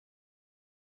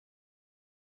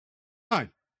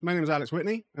My name is Alex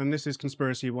Whitney, and this is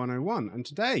Conspiracy 101. And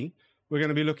today we're going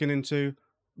to be looking into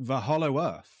the Hollow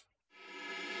Earth.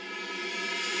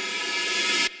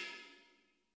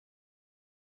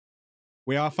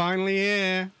 We are finally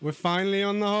here. We're finally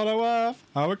on the Hollow Earth.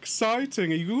 How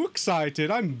exciting. Are you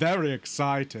excited? I'm very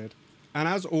excited. And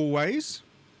as always,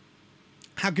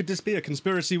 how could this be a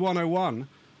Conspiracy 101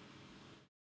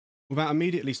 without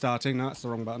immediately starting? No, that's the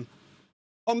wrong button.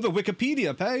 On the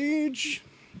Wikipedia page.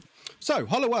 So,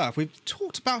 Hollow Earth, we've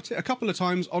talked about it a couple of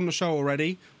times on the show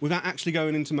already without actually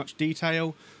going into much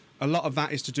detail. A lot of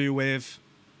that is to do with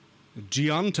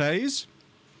Giantes.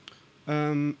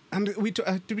 And did we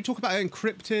talk about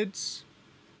encryptids?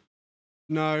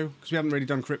 No, because we haven't really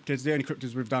done cryptids. The only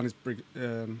cryptids we've done is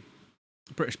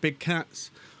British big cats.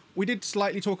 We did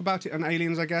slightly talk about it on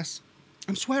aliens, I guess.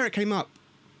 I swear it came up.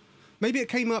 Maybe it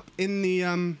came up in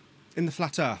the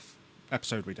Flat Earth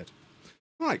episode we did.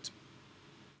 Right.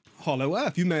 Hollow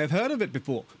Earth. You may have heard of it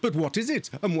before, but what is it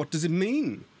and what does it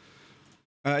mean?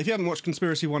 If you haven't watched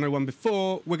Conspiracy 101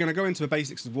 before, we're going to go into the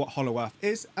basics of what Hollow Earth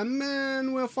is, and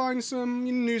then we'll find some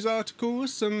news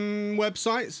articles, some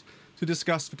websites to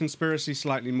discuss the conspiracy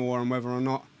slightly more and whether or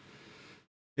not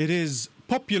it is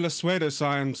popular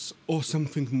pseudoscience or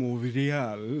something more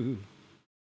real.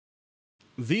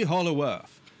 The Hollow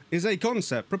Earth is a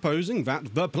concept proposing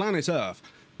that the planet Earth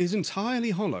is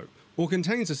entirely hollow or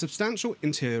contains a substantial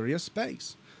interior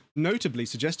space, notably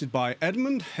suggested by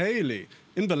Edmund Halley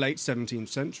in the late 17th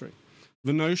century.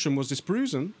 The notion was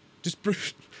disproven,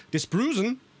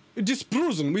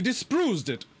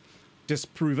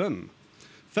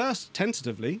 first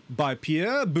tentatively by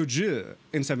Pierre Bourdieu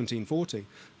in 1740,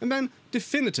 and then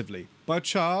definitively by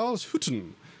Charles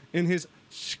Hutton in his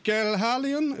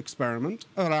Schiehallion experiment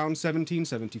around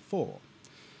 1774.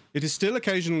 It is still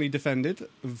occasionally defended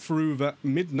through the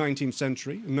mid-19th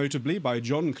century, notably by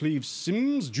John Cleves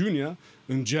Symmes Jr.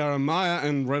 and Jeremiah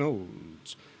N.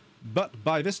 Reynolds. But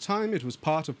by this time it was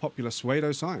part of popular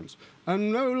pseudoscience,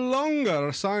 and no longer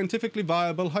a scientifically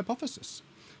viable hypothesis.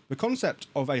 The concept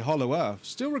of a hollow earth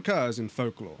still recurs in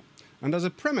folklore, and as a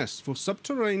premise for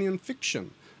subterranean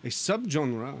fiction, a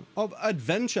subgenre of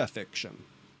adventure fiction.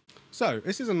 So,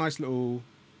 this is a nice little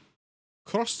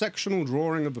cross-sectional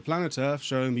drawing of the planet Earth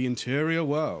showing the interior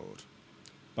world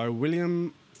by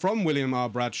William R.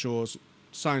 Bradshaw's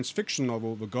science fiction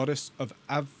novel, The Goddess of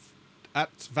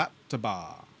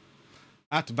Atvataba.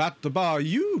 Atvataba,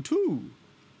 you too!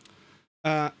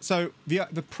 So,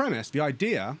 the premise, the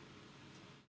idea...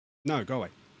 No, go away.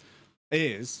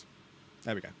 Is...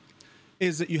 There we go.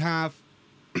 Is that you have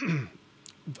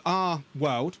our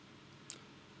world,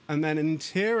 and then an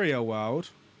interior world,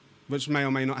 which may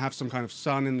or may not have some kind of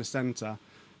sun in the center,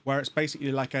 where it's basically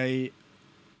like a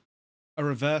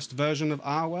reversed version of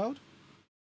our world.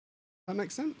 That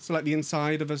makes sense. So like the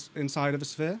inside of a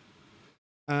sphere.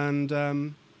 And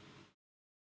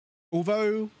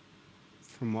although,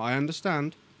 from what I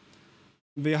understand,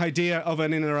 the idea of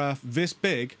an inner Earth this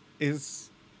big is,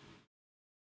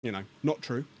 not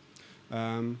true.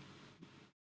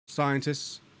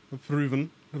 Scientists have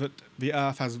proven that the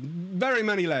Earth has very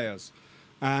many layers.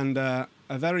 And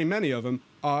very many of them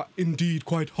are indeed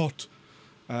quite hot.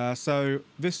 So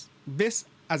this,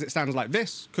 as it stands like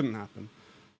this, couldn't happen.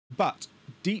 But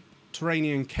deep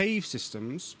terranean cave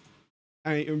systems,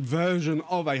 a version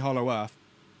of a hollow Earth,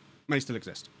 may still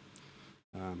exist.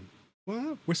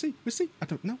 Well, we'll see. I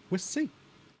don't know. We'll see.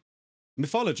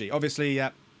 Mythology, obviously,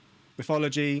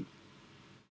 mythology,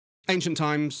 ancient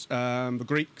times, the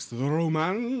Greeks, the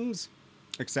Romans,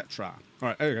 etc. All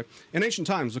right, there we go. In ancient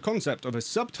times, the concept of a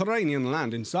subterranean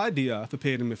land inside the earth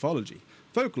appeared in mythology,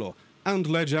 folklore, and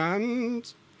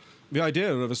legend. The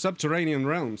idea of a subterranean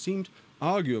realm seemed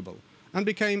arguable and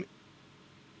became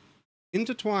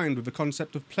intertwined with the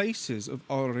concept of places of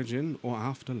origin or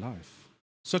afterlife,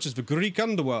 such as the Greek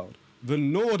underworld, the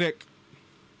Nordic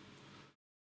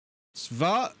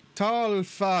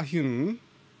Svartalfahim,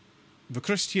 the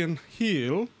Christian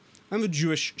Hel, and the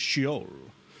Jewish Sheol,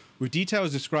 with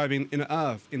details describing inner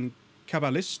earth in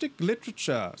Kabbalistic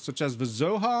literature, such as the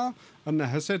Zohar and the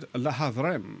Hesed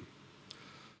Lahavrim.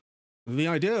 The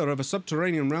idea of a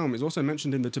subterranean realm is also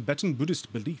mentioned in the Tibetan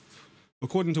Buddhist belief.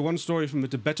 According to one story from the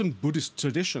Tibetan Buddhist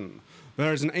tradition,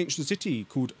 there is an ancient city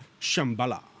called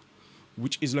Shambhala,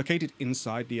 which is located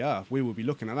inside the earth. We will be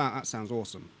looking at that. That sounds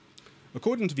awesome.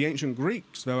 According to the ancient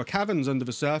Greeks, there were caverns under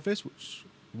the surface, which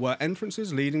were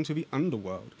entrances leading to the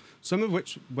underworld, some of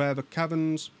which were the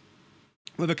caverns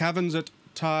at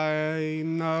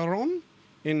Tainaron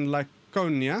in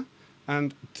Laconia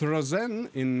and Trozen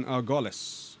in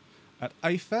Argolis, at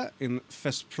Eiffel in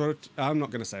Thesprotia. I'm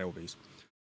not going to say all these.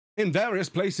 in various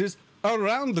places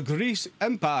around the Greece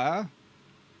Empire,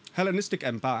 Hellenistic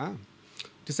Empire.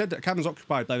 It is said that a cavern was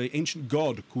occupied by the ancient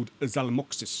god called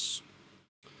Zalmoxis.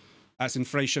 That's in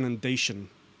Thracian and Dacian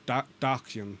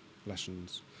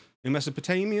legends. In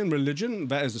Mesopotamian religion,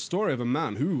 there is a story of a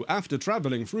man who, after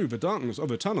travelling through the darkness of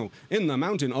a tunnel in the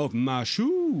mountain of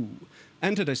Mashu,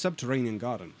 entered a subterranean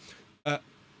garden.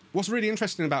 What's really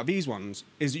interesting about these ones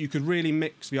is that you could really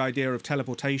mix the idea of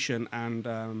teleportation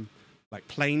and like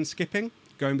plane skipping,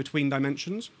 going between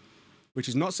dimensions, which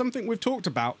is not something we've talked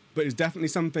about, but is definitely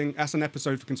something, as an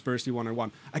episode for Conspiracy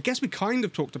 101. I guess we kind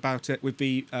of talked about it with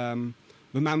the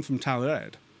man from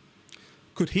Taured.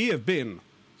 Could he have been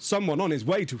someone on his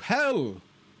way to hell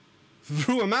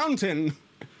through a mountain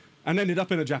and ended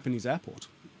up in a Japanese airport?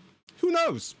 Who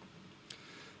knows?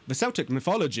 The Celtic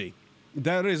mythology.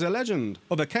 There is a legend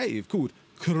of a cave called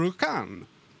Cruachan,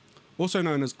 also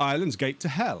known as Ireland's Gate to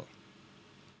Hell.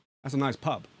 That's a nice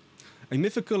pub. A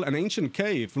mythical and ancient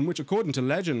cave from which, according to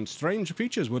legend, strange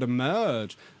creatures would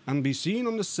emerge and be seen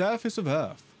on the surface of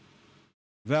Earth.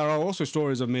 There are also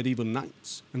stories of medieval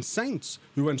knights and saints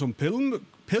who went on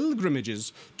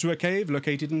pilgrimages to a cave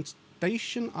located in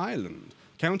Station Island,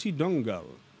 County Donegal,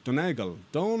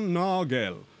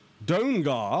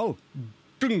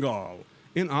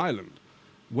 in Ireland,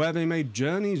 where they made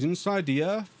journeys inside the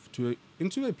earth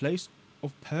into a place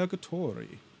of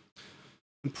purgatory.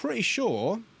 I'm pretty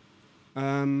sure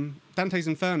Dante's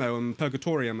Inferno and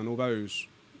Purgatorium and all those,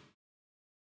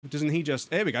 doesn't he just,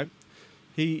 there we go,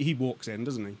 he walks in,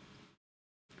 doesn't he?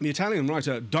 The Italian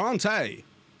writer Dante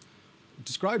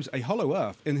describes a hollow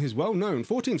earth in his well-known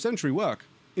 14th century work,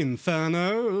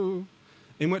 Inferno,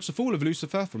 in which the fall of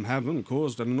Lucifer from heaven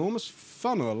caused an enormous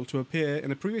funnel to appear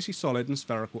in a previously solid and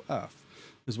spherical earth,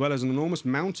 as well as an enormous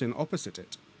mountain opposite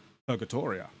it,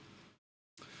 Purgatoria.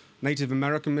 Native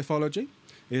American mythology.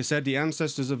 It is said the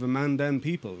ancestors of the Mandan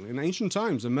people in ancient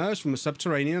times emerged from a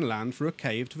subterranean land through a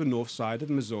cave to the north side of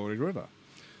the Missouri River.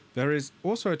 There is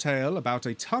also a tale about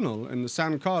a tunnel in the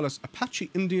San Carlos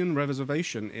Apache Indian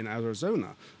Reservation in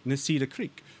Arizona, near Cedar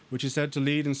Creek, which is said to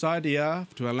lead inside the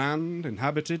earth to a land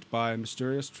inhabited by a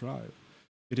mysterious tribe.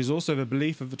 It is also the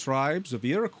belief of the tribes of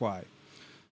the Iroquois.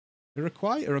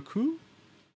 Iroquois?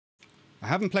 I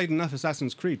haven't played enough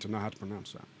Assassin's Creed to know how to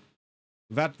pronounce that.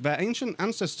 That their ancient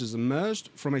ancestors emerged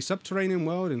from a subterranean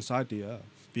world inside the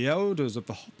earth. The elders of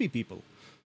the Hopi people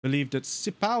believed that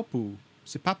Sipapu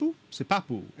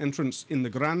entrance in the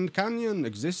Grand Canyon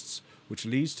exists, which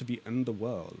leads to the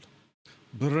underworld.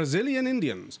 Brazilian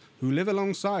Indians, who live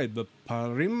alongside the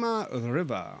Parima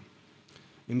River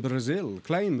in Brazil,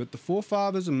 claim that the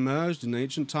forefathers emerged in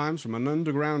ancient times from an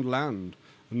underground land,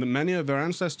 and that many of their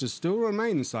ancestors still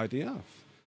remain inside the earth.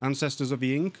 Ancestors of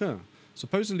the Inca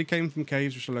supposedly came from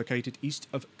caves which are located east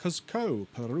of Cuzco,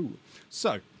 Peru.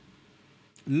 So,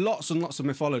 lots and lots of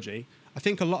mythology. I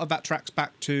think a lot of that tracks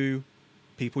back to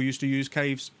people used to use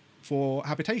caves for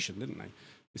habitation, didn't they?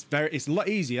 It's a lot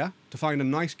easier to find a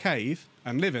nice cave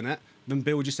and live in it than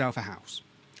build yourself a house,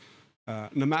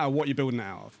 no matter what you're building it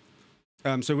out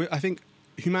of. I think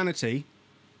humanity,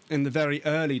 in the very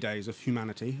early days of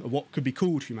humanity, or what could be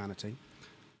called humanity,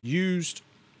 used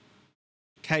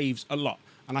caves a lot,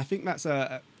 and I think that's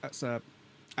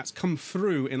come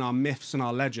through in our myths and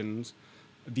our legends,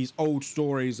 these old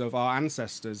stories of our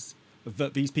ancestors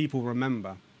that these people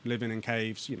remember living in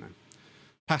caves, you know,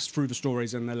 passed through the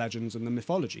stories and the legends and the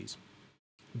mythologies.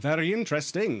 Very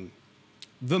interesting.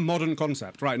 The modern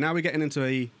concept. Right, now we're getting into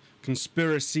a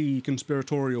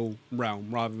conspiratorial realm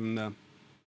rather than the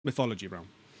mythology realm.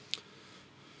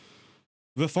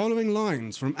 The following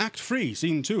lines from Act 3,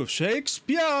 Scene 2 of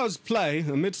Shakespeare's play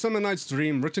A Midsummer Night's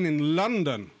Dream, written in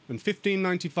London in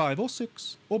 1595 or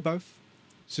 6, or both,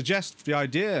 suggest the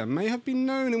idea may have been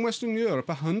known in Western Europe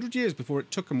 100 years before it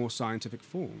took a more scientific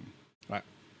form. Right.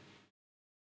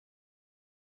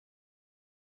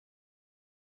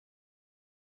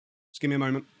 Just give me a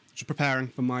moment. Just preparing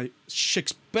for my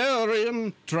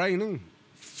Shakespearean training.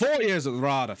 4 years at the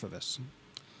RADA for this.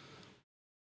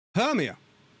 Hermia.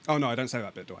 Oh no, I don't say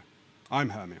that bit, do I? I'm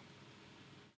Hermia.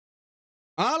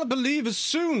 I'll believe as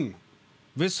soon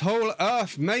this whole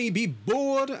earth may be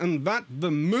bored, and that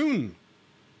the moon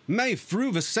may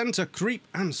through the centre creep,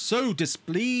 and so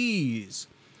displease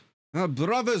her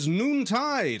brother's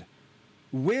noontide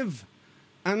with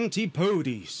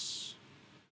Antipodes.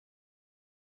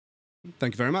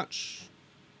 Thank you very much.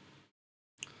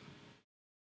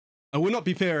 I will not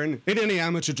be appearing in any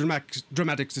amateur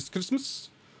dramatics this Christmas,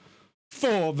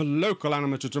 for the local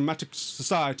amateur dramatics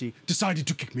society decided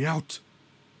to kick me out.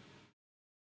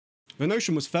 The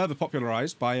notion was further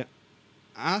popularised by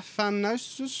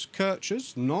Athanasius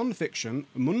Kircher's non-fiction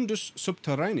Mundus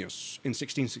Subterraneus in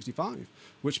 1665,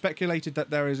 which speculated that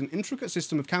there is an intricate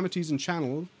system of cavities and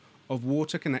channels of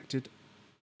water connecting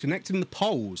the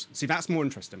poles. See, that's more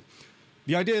interesting.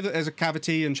 The idea that there's a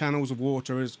cavity and channels of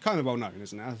water is kind of well known,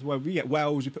 isn't it? That's where we get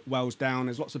wells, we put wells down,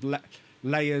 there's lots of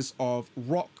layers of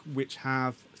rock which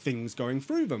have things going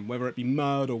through them, whether it be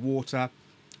mud or water,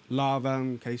 lava,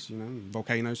 in case, you know,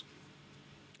 volcanoes,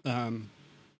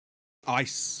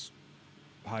 ice,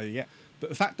 higher yet. But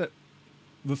the fact that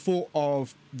the thought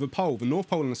of the pole, the North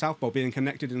Pole and the South Pole being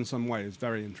connected in some way is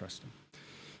very interesting.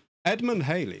 Edmund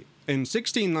Halley, in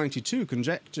 1692,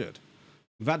 conjectured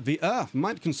that the Earth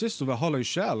might consist of a hollow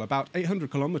shell about 800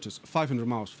 kilometers, 500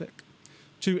 miles thick,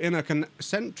 two inner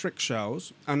concentric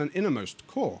shells, and an innermost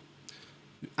core.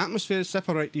 Atmospheres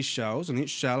separate these shells, and each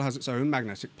shell has its own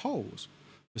magnetic poles.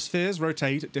 The spheres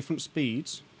rotate at different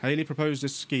speeds. Halley proposed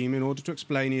this scheme in order to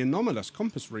explain the anomalous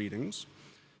compass readings.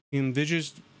 He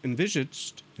envisaged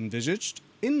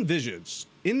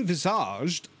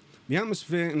the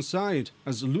atmosphere inside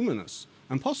as luminous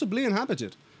and possibly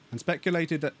inhabited, and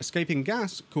speculated that escaping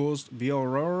gas caused the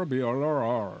aurora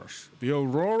borealis.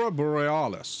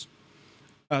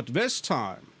 At this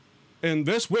time, in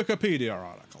this Wikipedia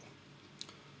article.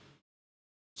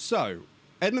 So,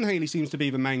 Edmund Halley seems to be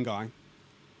the main guy,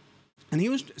 and he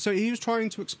was trying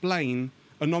to explain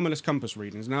anomalous compass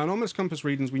readings. Now, anomalous compass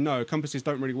readings, we know compasses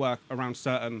don't really work around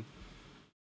certain.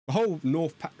 The whole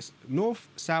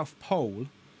north-south pole.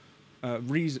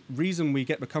 Reason we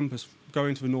get the compass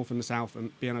going to the north and the south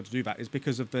and being able to do that is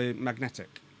because of the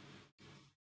magnetic.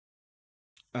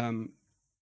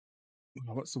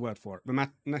 What's the word for it? The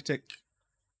magnetic.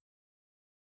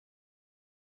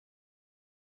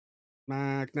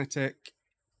 Just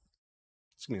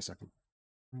give me a second.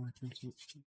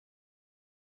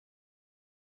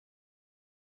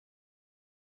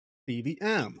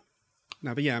 BVM.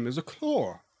 Now, the M is a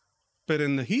claw, but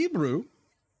in the Hebrew,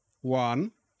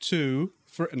 1, 2,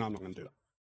 3. No, I'm not going to do that.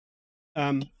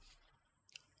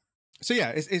 So yeah,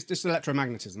 it's just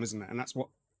electromagnetism, isn't it? And that's what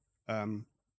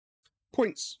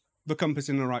points the compass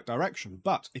in the right direction.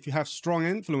 But if you have strong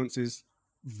influences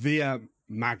via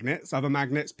magnets, other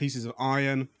magnets, pieces of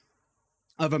iron,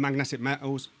 other magnetic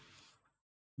metals,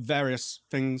 various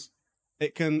things,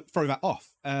 it can throw that off.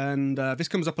 And this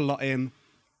comes up a lot in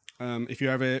if you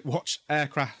ever watch air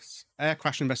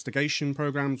crash investigation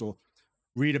programs or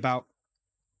read about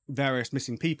various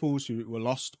missing peoples who were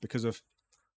lost because of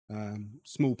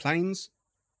small planes.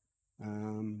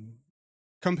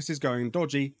 Compasses going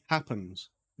dodgy happens,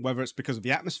 whether it's because of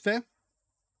the atmosphere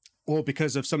or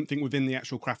because of something within the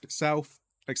actual craft itself,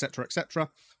 etc., etc.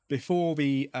 Before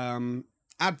the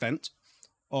advent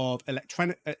of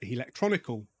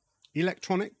electronical.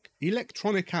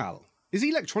 Is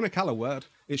electronical a word?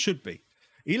 It should be.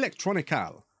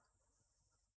 Electrical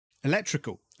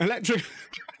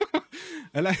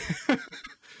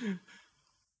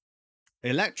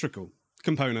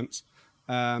components,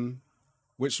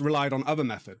 which relied on other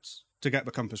methods to get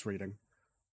the compass reading.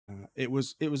 It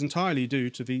was entirely due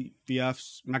to the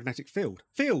Earth's magnetic field.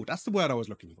 That's the word I was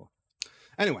looking for.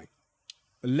 Anyway,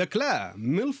 Leclerc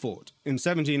Milford in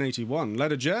 1781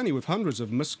 led a journey with hundreds of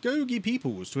Muskogee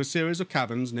peoples to a series of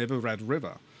caverns near the Red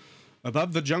River,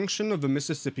 above the junction of the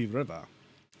Mississippi River.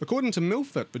 According to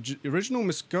Milford, the original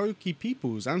Muskogee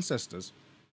people's ancestors,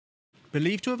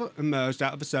 believed to have emerged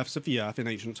out of the surface of the Earth in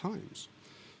ancient times,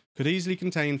 could easily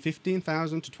contain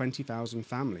 15,000 to 20,000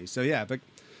 families. So yeah, but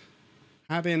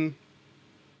having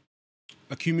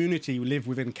a community live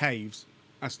within caves,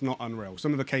 that's not unreal.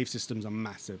 Some of the cave systems are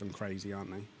massive and crazy, aren't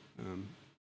they?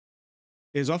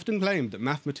 It is often claimed that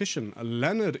mathematician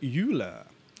Leonard Euler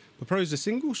proposed a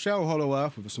single shell hollow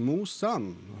Earth with a small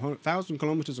sun, 1,000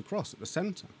 kilometers across at the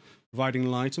center, providing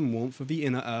light and warmth for the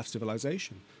inner Earth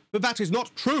civilization. But that is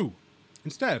not true!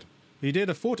 Instead, he did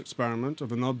a thought experiment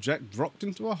of an object dropped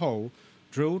into a hole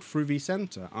drilled through the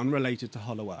center, unrelated to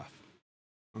hollow Earth.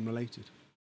 Unrelated.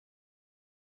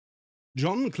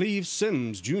 John Cleves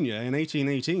Sims, Jr. in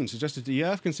 1818 suggested the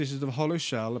Earth consisted of a hollow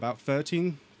shell about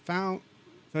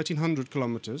 1,300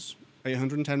 kilometers,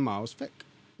 810 miles thick,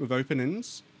 with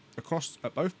openings across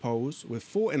at both poles, with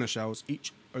 4 inner shells,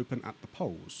 each open at the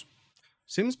poles.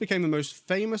 Sims became the most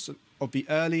famous of the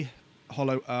early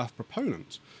hollow Earth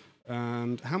proponents,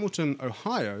 and Hamilton,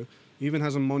 Ohio, even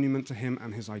has a monument to him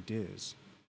and his ideas.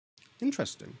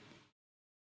 Interesting.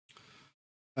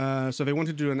 So they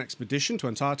wanted to do an expedition to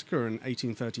Antarctica in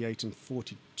 1838 and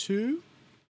 42.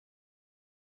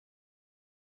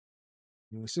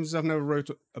 Since I've never wrote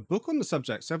a book on the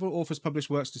subject, several authors published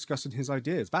works discussing his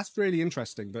ideas. That's really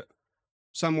interesting, but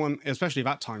someone, especially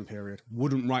that time period,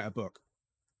 wouldn't write a book.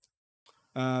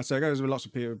 So it goes with lots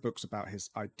of books about his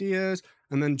ideas.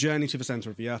 And then Journey to the Center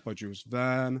of the Earth by Jules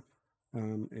Verne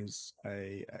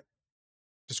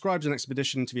describes an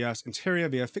expedition to the Earth's interior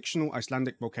via fictional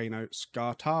Icelandic volcano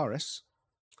Skartaris.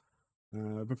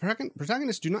 The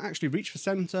protagonists do not actually reach the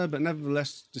center, but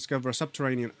nevertheless discover a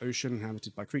subterranean ocean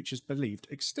inhabited by creatures believed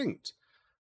extinct.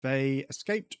 They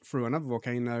escaped through another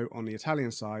volcano on the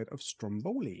Italian side of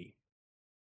Stromboli.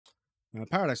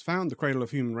 Paradise Found, The Cradle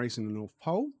of Human Race in the North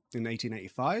Pole, in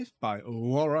 1885, by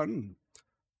Warren,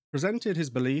 presented his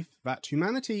belief that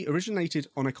humanity originated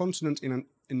on a continent in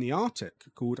the Arctic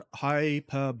called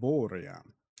Hyperborea.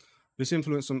 This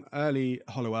influenced some early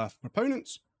Hollow Earth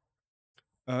proponents.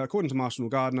 According to Marshall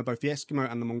Gardner, both the Eskimo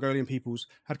and the Mongolian peoples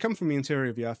had come from the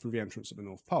interior of the Earth through the entrance of the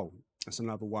North Pole. That's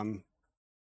another one.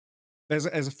 There's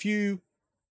a few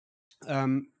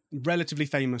relatively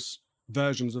famous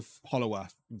versions of Hollow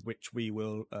Earth, which we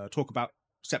will talk about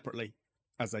separately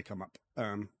as they come up,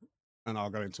 and I'll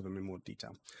go into them in more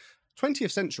detail.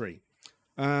 20th century.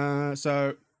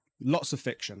 So lots of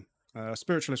fiction.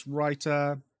 Spiritualist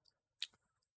writer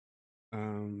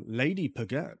Lady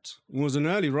Puget was an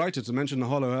early writer to mention the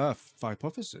Hollow Earth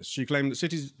hypothesis. She claimed that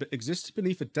cities existed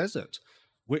beneath a desert,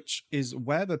 which is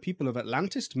where the people of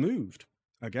Atlantis moved.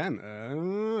 Again,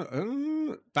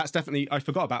 that's definitely, I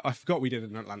forgot we did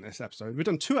an Atlantis episode. We've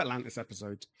done 2 Atlantis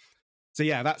episodes. So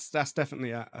yeah, that's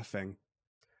definitely a thing.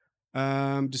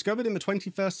 Discovered in the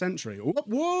 21st century. Whoop,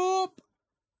 whoop!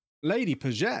 Lady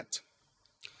Puget.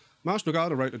 Marshall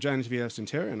Gardner wrote A Journey to the Earth's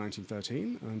Interior in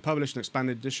 1913 and published an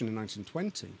expanded edition in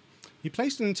 1920. He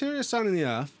placed an interior sun in the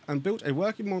Earth and built a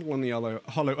working model on the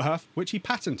Hollow Earth, which he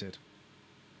patented.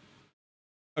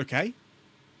 Okay.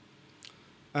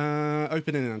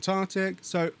 Opening in Antarctic.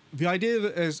 So the idea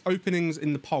that there's openings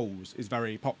in the poles is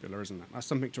very popular, isn't it? That's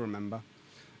something to remember.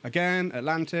 Again,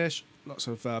 Atlantis, lots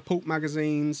of pulp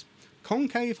magazines.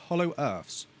 Concave hollow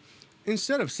Earths.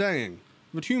 Instead of saying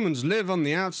that humans live on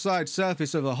the outside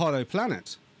surface of a hollow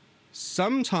planet,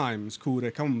 sometimes called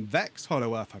a convex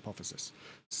hollow Earth hypothesis,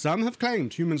 some have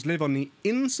claimed humans live on the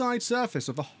inside surface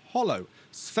of a hollow,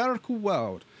 spherical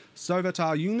world, so that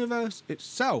our universe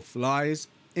itself lies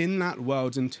in that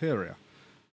world's interior.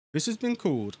 This has been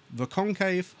called the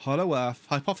concave hollow Earth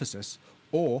hypothesis,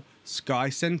 or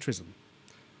sky-centrism.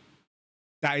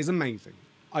 That is amazing.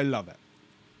 I love it.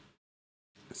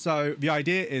 So the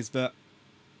idea is that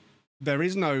there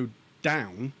is no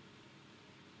down.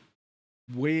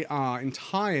 We are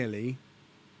entirely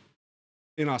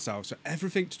in ourselves. So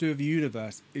everything to do with the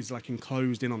universe is like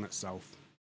enclosed in on itself.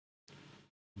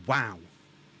 Wow.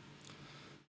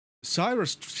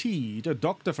 Cyrus Teed, a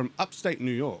doctor from upstate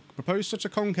New York, proposed such a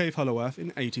concave hollow Earth in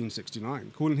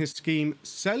 1869, calling his scheme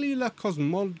cellular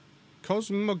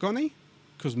cosmogony.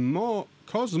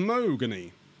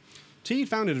 Teed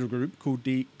founded a group called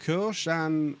the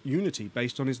Korshan Unity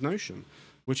based on his notion,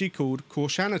 which he called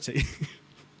Korshanity.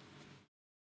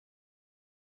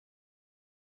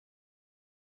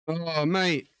 Oh,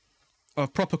 mate. A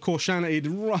proper Korshanity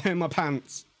right in my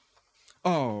pants.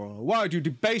 Oh, why do you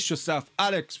debase yourself,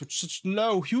 Alex, with such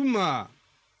low humor?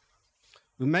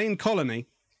 The main colony,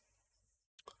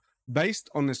 based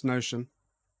on this notion,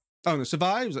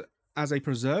 survives as a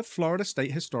preserved Florida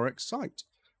State Historic Site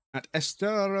at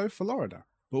Estero, Florida.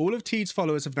 But all of Teed's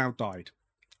followers have now died.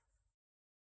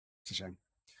 It's a shame.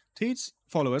 Teed's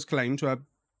followers claim to have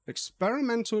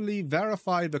experimentally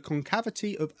verified the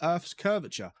concavity of Earth's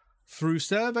curvature through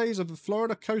surveys of the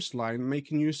Florida coastline,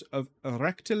 making use of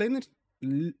rectilineator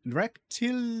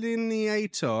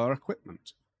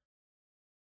equipment.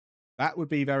 That would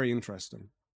be very interesting.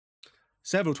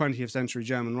 Several 20th century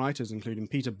German writers, including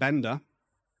Peter Bender,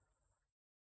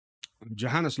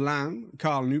 Johannes Lang,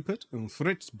 Karl Neupert, and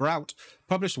Fritz Braut,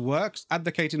 published works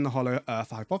advocating the hollow Earth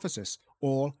hypothesis,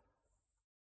 or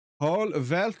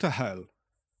Hohlweltehell.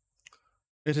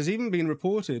 It has even been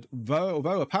reported,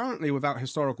 although apparently without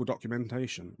historical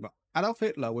documentation, that Adolf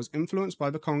Hitler was influenced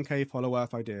by the concave hollow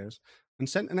Earth ideas and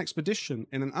sent an expedition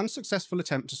in an unsuccessful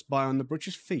attempt to spy on the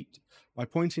British fleet by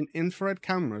pointing infrared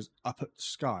cameras up at the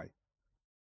sky.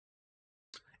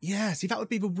 Yeah, see, that would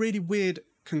be the really weird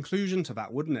conclusion to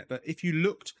that, wouldn't it? That if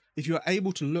you were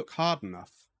able to look hard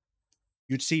enough,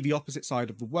 you'd see the opposite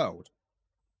side of the world.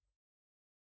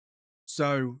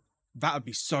 So that would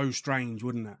be so strange,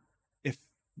 wouldn't it? If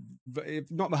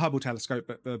not the Hubble telescope,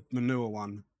 but the newer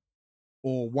one,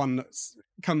 or one that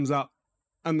comes up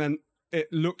and then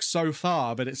it looks so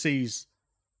far that it sees,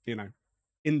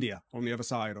 India on the other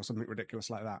side or something ridiculous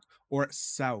like that. Or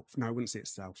itself. No, it wouldn't see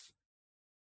itself.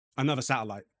 Another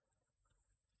satellite.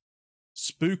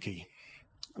 Spooky.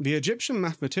 The Egyptian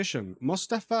mathematician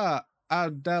Mustafa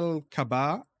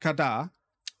Qadar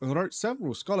wrote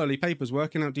several scholarly papers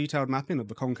working out detailed mapping of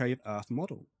the concave Earth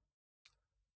model.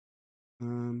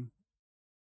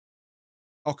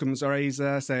 Occam's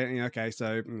razor saying, okay,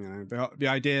 so the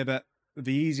idea that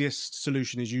the easiest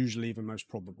solution is usually the most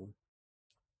probable.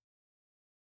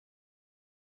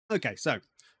 Okay, so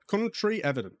contrary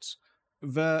evidence.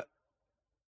 Is that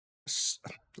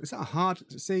hard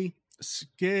to see?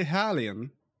 Schiehallion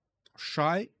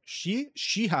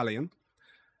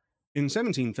in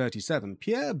 1737,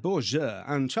 Pierre Bourget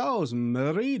and Charles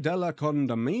Marie de la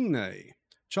Condamine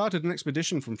chartered an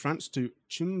expedition from France to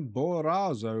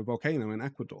Chimborazo volcano in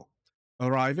Ecuador.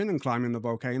 Arriving and climbing the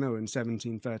volcano in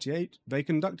 1738, they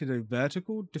conducted a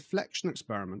vertical deflection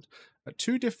experiment at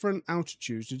 2 different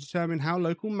altitudes to determine how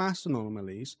local mass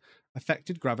anomalies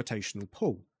affected gravitational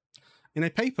pull. In a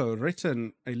paper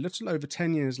written a little over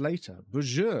 10 years later,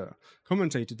 Bourget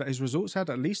commented that his results had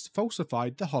at least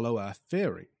falsified the hollow Earth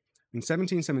theory. In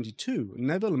 1772,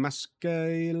 Neville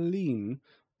Maskelyne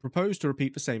proposed to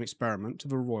repeat the same experiment to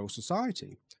the Royal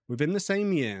Society. Within the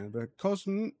same year, the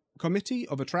Committee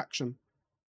of Attraction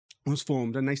was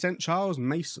formed, and they sent Charles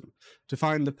Mason to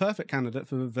find the perfect candidate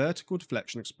for the vertical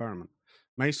deflection experiment.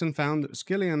 Mason found that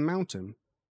Schiehallion Mountain,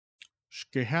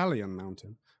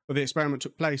 where the experiment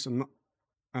took place, and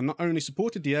not only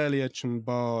supported the earlier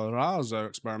Chimborazo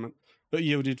experiment, but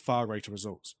yielded far greater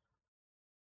results.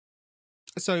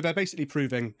 So they're basically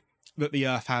proving that the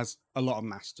Earth has a lot of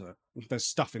mass to it. There's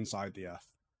stuff inside the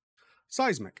Earth.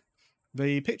 Seismic.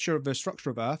 The picture of the structure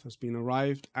of Earth has been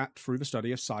arrived at through the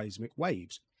study of seismic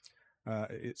waves.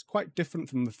 It's quite different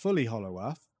from the fully hollow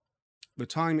Earth. The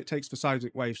time it takes for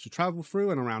seismic waves to travel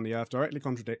through and around the Earth directly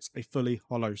contradicts a fully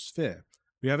hollow sphere.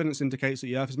 The evidence indicates that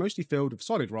the Earth is mostly filled with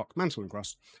solid rock, mantle and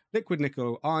crust, liquid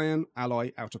nickel-iron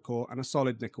alloy outer core, and a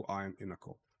solid nickel-iron inner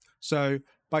core. So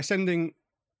by sending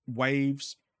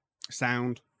waves,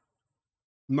 sound,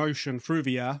 motion through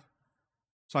the Earth,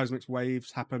 seismic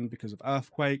waves happen because of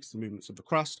earthquakes, the movements of the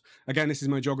crust. Again, this is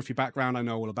my geography background. I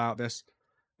know all about this.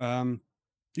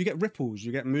 You get ripples,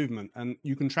 you get movement, and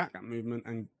you can track that movement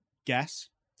and guess,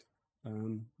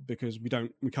 because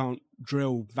we can't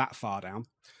drill that far down.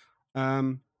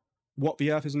 What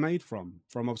the Earth is made from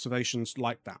observations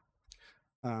like that.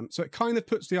 So it kind of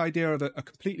puts the idea of a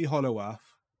completely hollow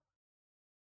Earth,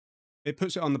 it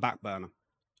puts it on the back burner.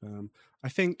 I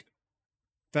think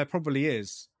there probably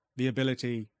is the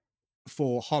ability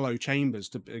for hollow chambers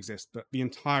to exist, but the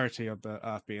entirety of the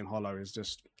Earth being hollow is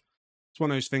just, it's one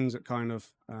of those things that kind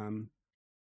of,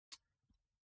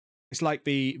 it's like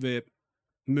the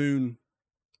moon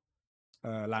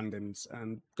landings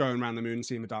and going around the moon,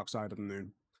 seeing the dark side of the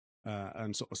moon,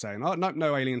 and sort of saying, "Oh,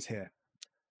 no aliens here."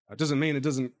 It doesn't mean it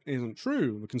isn't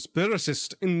true. The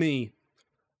conspiracist in me,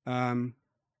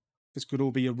 this could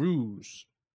all be a ruse,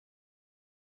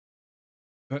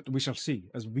 but we shall see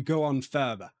as we go on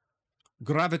further.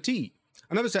 Gravity.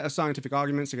 Another set of scientific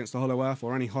arguments against the hollow Earth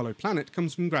or any hollow planet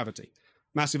comes from gravity.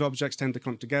 Massive objects tend to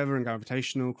clump together in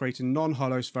gravitational, creating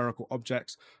non-hollow spherical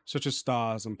objects such as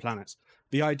stars and planets.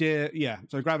 The idea, yeah,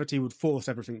 so gravity would force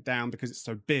everything down because it's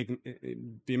so big.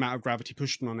 The amount of gravity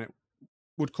pushed on it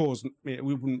would cause, we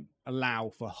wouldn't allow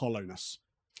for hollowness.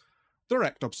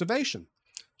 Direct observation.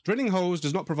 Drilling holes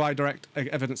does not provide direct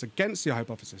evidence against the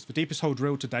hypothesis. The deepest hole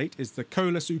drilled to date is the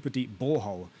Kola Super Deep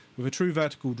Borehole, with a true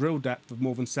vertical drill depth of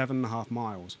more than 7.5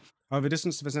 miles. However, the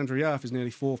distance to the centre of the Earth is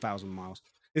nearly 4,000 miles.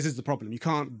 This is the problem. You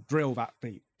can't drill that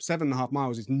deep. 7.5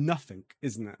 miles is nothing,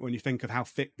 isn't it, when you think of how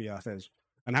thick the Earth is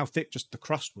and how thick just the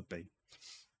crust would be.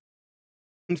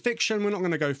 In fiction, we're not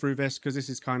going to go through this because this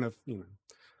is kind of,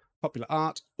 popular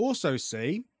art. Also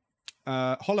see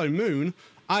Hollow Moon.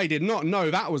 I did not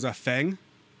know that was a thing.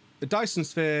 The Dyson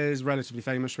Sphere is relatively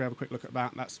famous. We have a quick look at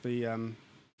that. That's the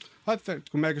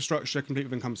hypothetical megastructure complete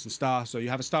with encompassing star. So you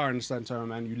have a star in the center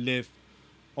and then you live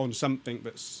on something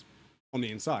that's on the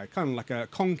inside, kind of like a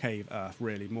concave Earth,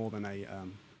 really, more than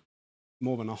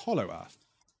a hollow Earth.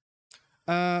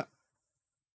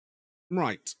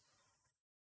 Right.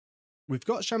 We've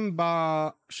got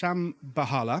Shambhala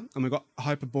and we've got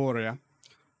Hyperborea,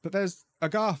 but there's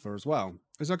Agartha as well.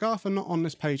 Is Agartha not on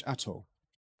this page at all?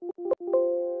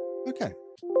 Okay.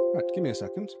 Right, give me a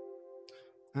second.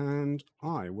 And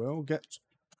I will get...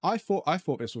 I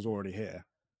thought this was already here.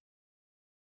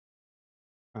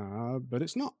 But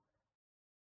it's not.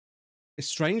 It's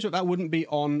strange that wouldn't be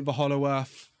on the Hollow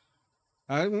Earth.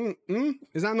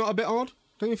 Is that not a bit odd,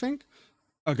 don't you think?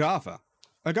 Agartha.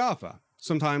 Agartha.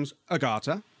 Sometimes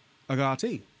Agartha,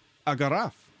 Agarthi,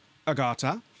 Agaraf,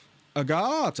 Agartha,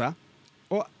 Agartha,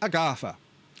 or Agartha.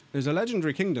 is a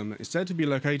legendary kingdom that is said to be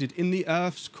located in the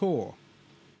Earth's core.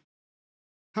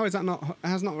 How is that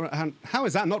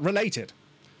not related?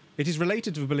 It is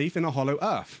related to the belief in a hollow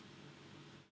Earth.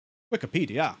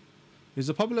 Wikipedia is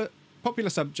a popular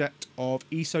subject of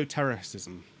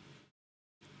esotericism.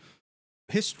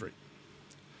 History.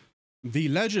 The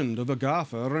legend of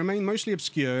Agatha remained mostly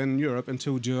obscure in Europe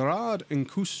until Gerard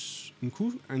Encus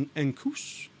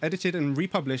edited and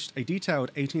republished a detailed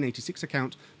 1886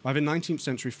 account by the 19th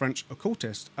century French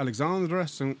occultist Alexandre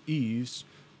Saint-Yves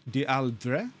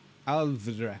d'Aldre,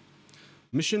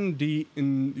 Mission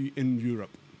in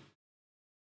Europe,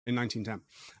 in 1910.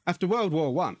 After World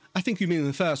War I think you mean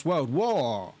the First World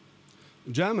War,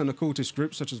 German occultist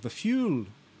groups such as the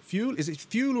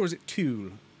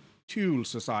Thule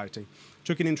Society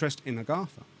took an interest in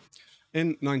Agatha.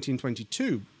 In his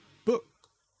 1922 book,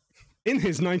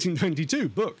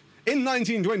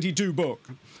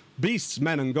 Beasts,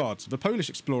 Men and Gods, the Polish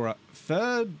explorer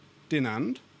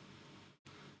Ferdynand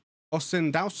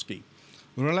Ossendowski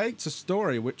relates a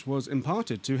story which was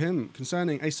imparted to him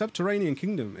concerning a subterranean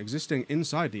kingdom existing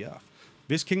inside the earth.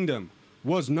 This kingdom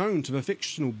was known to the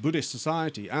fictional Buddhist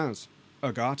society as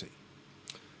Agati.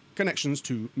 Connections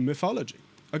to mythology.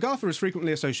 Agatha is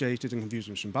frequently associated and confused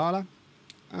with Shambhala.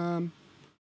 I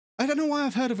don't know why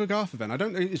I've heard of Agatha then.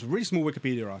 It's a really small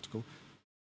Wikipedia article.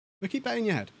 But keep that in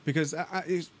your head, because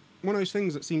it's one of those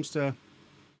things that seems to...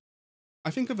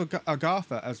 I think of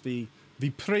Agatha as the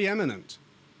preeminent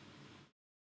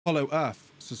Hollow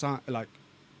Earth society,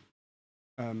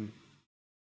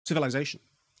 civilization.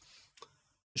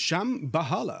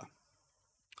 Shambhala.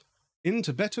 In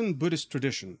Tibetan Buddhist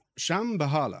tradition,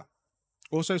 Shambhala,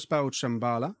 also spelled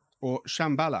Shambhala or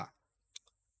Shambhala,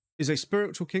 is a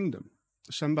spiritual kingdom.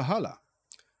 Shambhala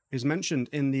is mentioned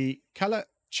in the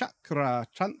Kalachakra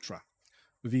Tantra.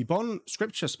 The Bon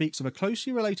scripture speaks of a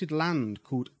closely related land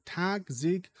called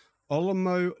Tagzig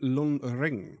Olmo Lun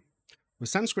Ring. The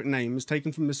Sanskrit name is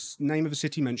taken from the name of a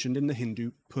city mentioned in the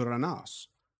Hindu Puranas.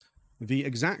 The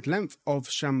exact length of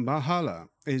Shambhala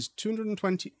is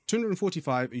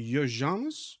 245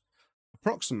 yojanas,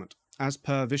 approximate, as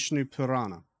per Vishnu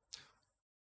Purana.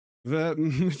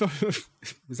 Is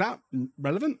that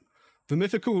relevant? The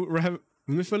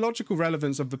mythological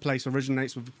relevance of the place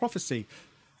originates with the prophecy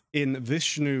in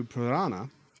Vishnu Purana,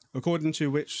 according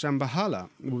to which Shambhala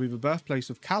will be the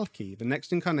birthplace of Kalki, the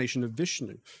next incarnation of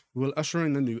Vishnu, who will usher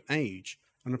in the new age,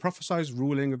 and the prophesied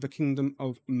ruling of the kingdom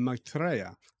of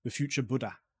Maitreya, the future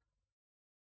Buddha.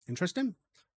 Interesting.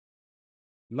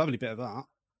 Lovely bit of that.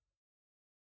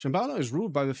 Shambhala is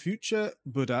ruled by the future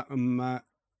Buddha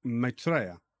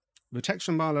Maitreya. The text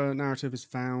Shambhala narrative is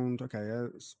found...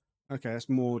 Okay, that's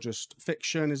more just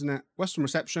fiction, isn't it? Western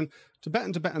reception.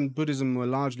 Tibetan Buddhism were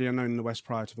largely unknown in the West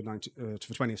prior to the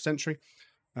 20th century.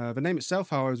 The name itself,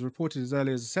 however, was reported as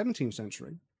early as the 17th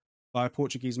century by a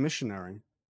Portuguese missionary,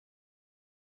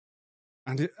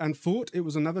 and thought it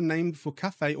was another name for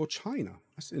cafe or China.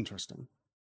 That's interesting.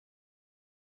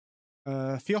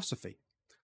 Theosophy.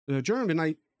 During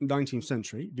the 19th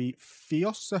century, the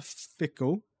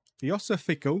Theosophical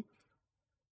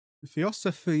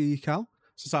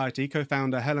Society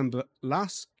co-founder Helen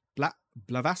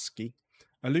Blavatsky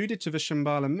alluded to the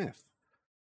Shambhala myth.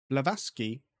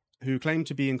 Blavatsky, who claimed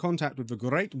to be in contact with the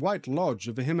Great White Lodge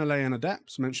of the Himalayan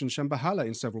Adepts, mentioned Shambhala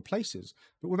in several places,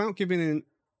 but without giving it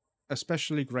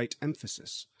especially great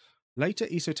emphasis. Later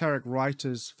esoteric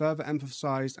writers further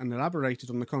emphasized and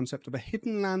elaborated on the concept of a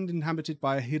hidden land inhabited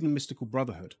by a hidden mystical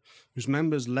brotherhood, whose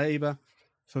members labor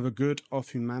for the good of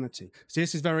humanity. So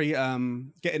this is very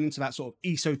getting into that sort of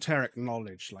esoteric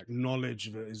knowledge, like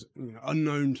knowledge that is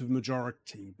unknown to the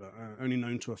majority, but only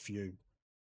known to a few.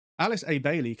 Alice A.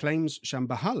 Bailey claims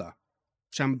Shambhala,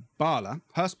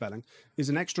 her spelling, is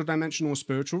an extra-dimensional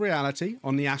spiritual reality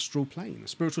on the astral plane, a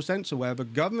spiritual center where the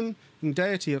governing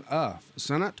deity of Earth,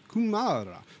 Sanat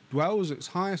Kumara, dwells its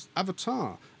highest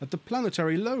avatar at the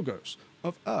planetary logos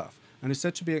of Earth, and is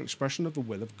said to be an expression of the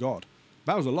will of God.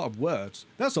 That was a lot of words.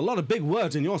 That's a lot of big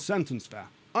words in your sentence there.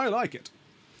 I like it.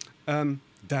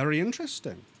 Very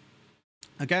interesting.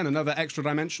 Again, another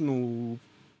extra-dimensional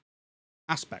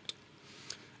aspect.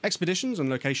 Expeditions and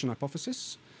location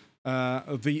hypothesis.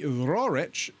 The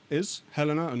Rorich is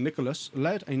Helena and Nicholas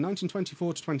led a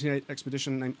 1924-28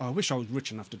 expedition named... Oh, I wish I was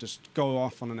rich enough to just go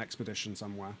off on an expedition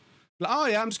somewhere. Like, oh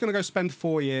yeah, I'm just going to go spend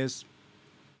 4 years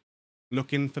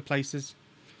looking for places.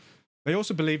 They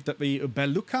also believed that the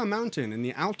Beluka mountain in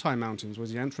the Altai mountains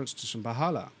was the entrance to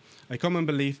Shambhala, a common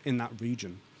belief in that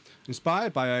region.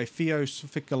 Inspired by a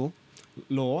theosophical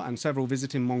law and several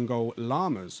visiting Mongol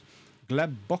lamas,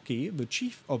 Gleb Boki, the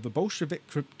chief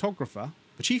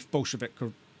Bolshevik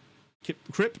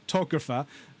cryptographer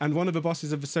and one of the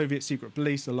bosses of the Soviet secret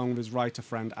police, along with his writer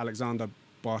friend Alexander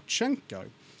Barchenko,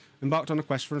 embarked on a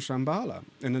quest for Shambhala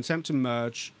in an attempt to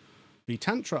merge the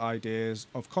Tantra ideas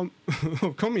of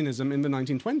communism in the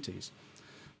 1920s.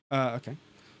 Okay.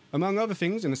 Among other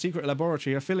things, in a secret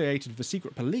laboratory affiliated with the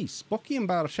secret police, Boki and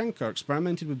Barchenko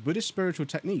experimented with Buddhist spiritual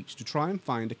techniques to try and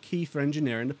find a key for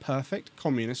engineering the perfect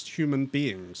communist human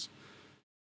beings.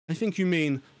 I think you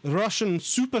mean Russian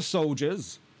super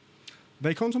soldiers.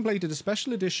 They contemplated a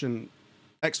special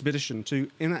expedition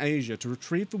to Inner Asia to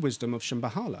retrieve the wisdom of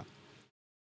Shambhala.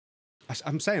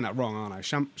 I'm saying that wrong, aren't I?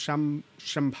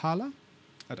 Shambhala?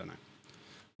 I don't know.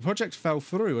 The project fell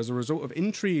through as a result of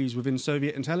intrigues within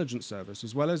Soviet intelligence service,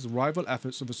 as well as the rival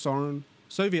efforts of the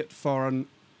Soviet Foreign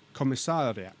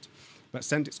Commissariat, that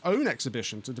sent its own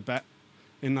exhibition to Tibet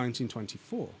in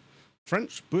 1924.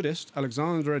 French Buddhist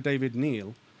Alexandre David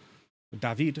Neil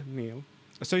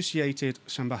associated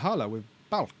Shambhala with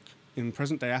Balkh in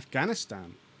present-day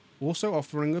Afghanistan, also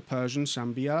offering the Persian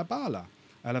Shambhala,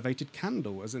 elevated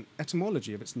candle, as an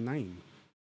etymology of its name.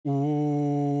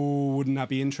 Ooh, wouldn't that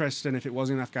be interesting if it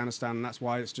was in Afghanistan, and that's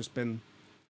why it's just been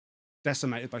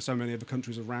decimated by so many of the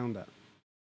countries around it?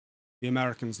 The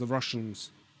Americans, the Russians,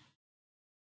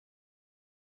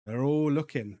 they're all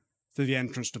looking through the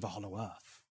entrance to the Hollow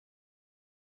Earth.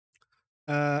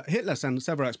 Hitler sent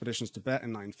several expeditions to Tibet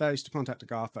in 1930s to contact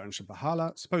Agartha and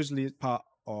Shambhala, supposedly as part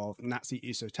of Nazi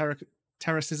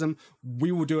esotericism.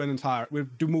 We'll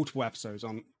do multiple episodes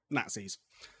on Nazis.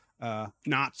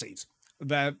 Nazis.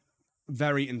 They're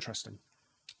very interesting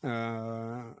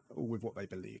with what they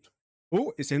believe.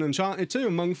 Oh, it's in Uncharted 2,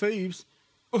 Among Thieves.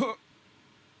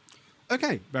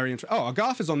 Okay, very interesting. Oh,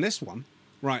 Agartha's on this one.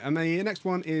 Right, and the next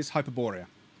one is Hyperborea.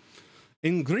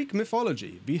 In Greek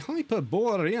mythology, the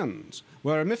Hyperboreans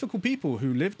were a mythical people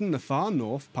who lived in the far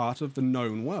north part of the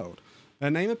known world.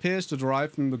 Their name appears to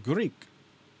derive from the Greek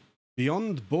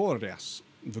beyond Boreas,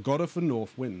 the god of the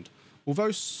north wind.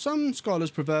 Although some scholars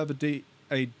prefer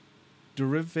a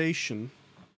derivation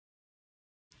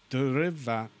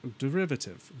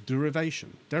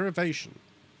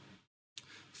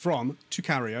from to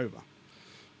carry over.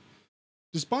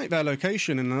 Despite their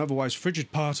location in an otherwise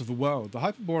frigid part of the world, the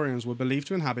Hyperboreans were believed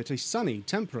to inhabit a sunny,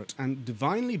 temperate, and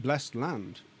divinely blessed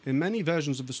land. In many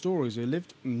versions of the stories, they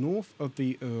lived north of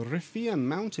the Riphean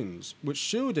mountains, which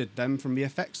shielded them from the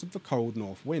effects of the cold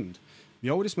north wind. The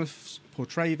oldest myths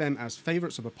portray them as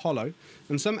favourites of Apollo,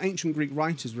 and some ancient Greek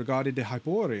writers regarded the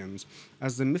Hyperboreans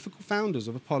as the mythical founders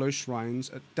of Apollo's shrines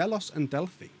at Delos and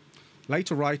Delphi.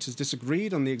 Later writers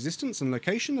disagreed on the existence and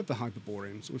location of the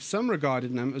Hyperboreans, with some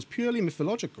regarding them as purely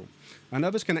mythological, and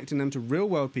others connecting them to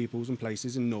real-world peoples and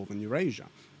places in northern Eurasia,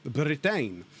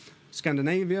 Britain,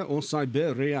 Scandinavia, or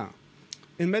Siberia.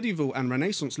 In medieval and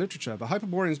Renaissance literature, the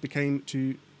Hyperboreans came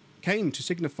to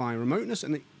signify remoteness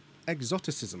and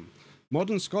exoticism.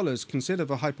 Modern scholars consider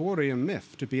the Hyperborean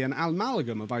myth to be an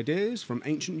amalgam of ideas from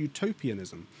ancient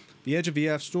utopianism, the Edge of the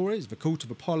Earth stories, the cult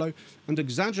of Apollo, and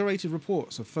exaggerated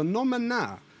reports of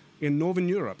phenomena in northern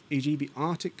Europe, e.g. the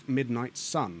Arctic midnight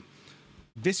sun.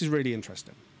 This is really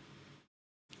interesting.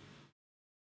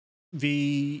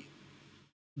 The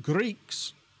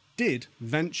Greeks did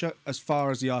venture as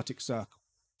far as the Arctic Circle.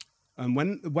 And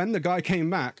when the guy came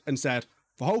back and said,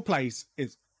 the whole place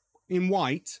is in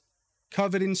white,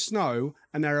 covered in snow,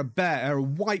 and there are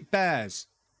white bears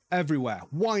everywhere.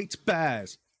 White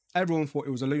bears. Everyone thought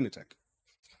it was a lunatic.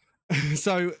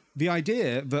 So the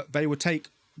idea that they would take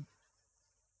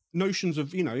notions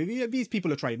of, these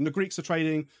people are trading. The Greeks are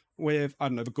trading with, I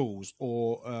don't know, the Gauls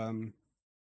or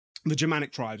the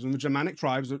Germanic tribes. And the Germanic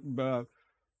tribes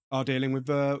are dealing with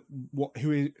the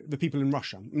people in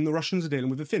Russia. And the Russians are dealing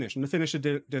with the Finnish. And the Finnish are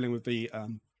dealing with the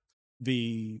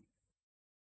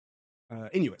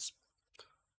Inuits.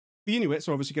 The Inuits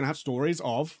are obviously going to have stories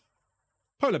of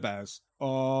polar bears,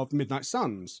 of midnight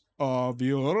suns, of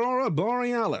the aurora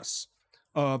borealis,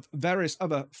 of various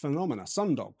other phenomena,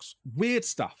 sundogs, weird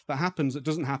stuff that happens that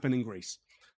doesn't happen in Greece.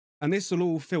 And this will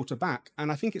all filter back,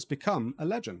 and I think it's become a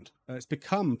legend. It's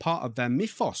become part of their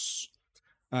mythos,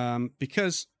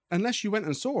 because unless you went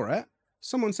and saw it,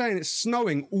 someone saying it's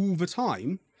snowing all the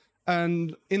time,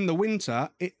 and in the winter,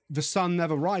 the sun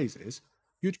never rises,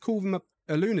 you'd call them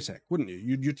a lunatic, wouldn't you?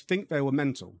 You'd think they were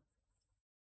mental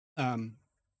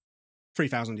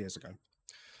 3,000 years ago.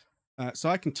 So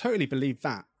I can totally believe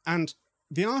that. And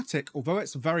the Arctic, although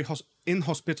it's a very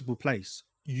inhospitable place,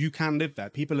 you can live there.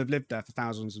 People have lived there for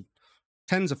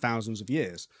tens of thousands of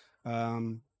years.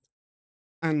 And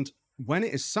when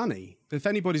it is sunny, if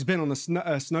anybody's been on a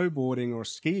snowboarding or a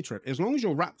ski trip, as long as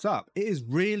you're wrapped up, it is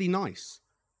really nice.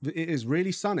 It is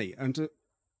really sunny. And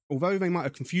although they might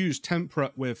have confused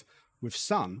temperate with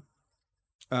sun,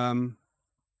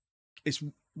 it's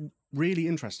really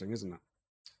interesting, isn't it?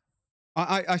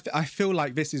 I feel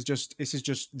like this is just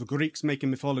the Greeks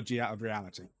making mythology out of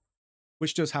reality,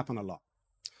 which does happen a lot.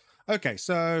 Okay,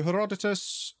 so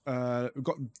Herodotus, we've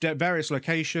got various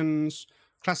locations,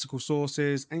 classical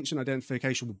sources, ancient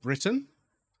identification with Britain.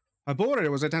 Hyboria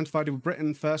was identified with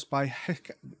Britain first by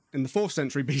in the 4th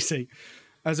century BC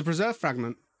as a preserved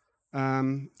fragment.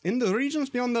 In the regions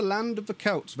beyond the land of the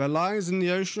Celts, there lies in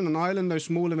the ocean an island no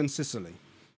smaller than Sicily.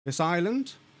 This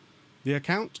island, the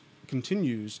account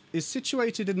continues, is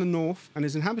situated in the north and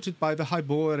is inhabited by the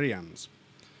Hyborians,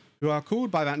 who are called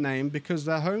by that name because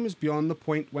their home is beyond the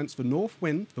point whence the north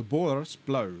wind, the Boreas,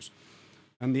 blows.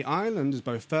 And the island is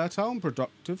both fertile and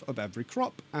productive of every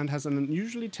crop and has an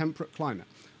unusually temperate climate.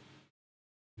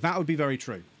 That would be very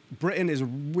true. Britain is a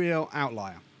real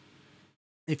outlier.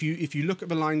 If you look at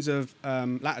the lines of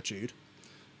latitude,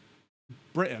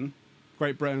 Britain,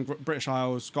 Great Britain, British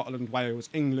Isles, Scotland, Wales,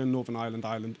 England, Northern Ireland,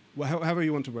 Ireland, however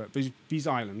you want to work, these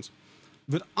islands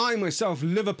that I myself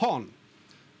live upon,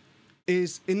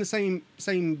 is in the same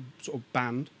sort of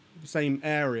band, same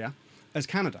area as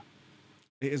Canada.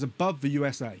 It is above the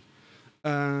USA.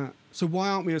 So why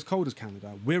aren't we as cold as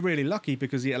Canada? We're really lucky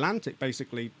because the Atlantic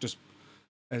basically just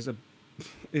is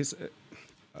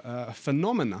a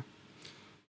phenomena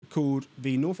called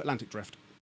the North Atlantic Drift.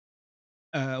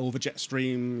 Or the jet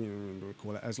stream, we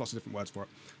call it. There's lots of different words for it.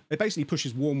 It basically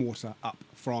pushes warm water up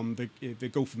from the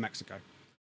Gulf of Mexico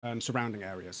and surrounding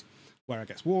areas where it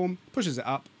gets warm, pushes it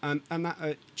up, and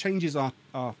that changes our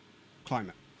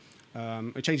climate.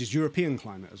 It changes European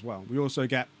climate as well. We also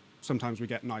sometimes we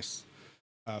get nice,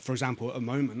 for example, at the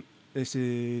moment, this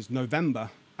is November,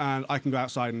 and I can go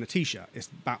outside in a t-shirt. It's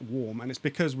that warm, and it's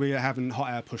because we're having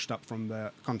hot air pushed up from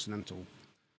the continental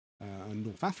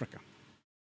North Africa.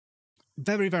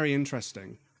 Very, very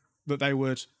interesting that they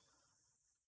would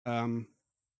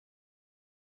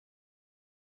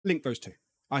link those two.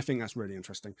 I think that's really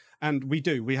interesting, and we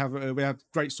have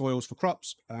great soils for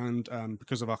crops, and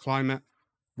because of our climate,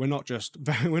 we're not just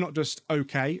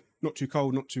okay, not too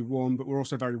cold, not too warm, but we're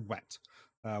also very wet,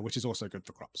 which is also good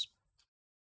for crops.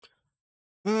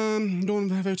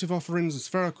 Non-votive offerings of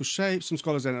spherical shapes. Some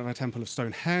scholars identify a temple of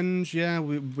Stonehenge. Yeah,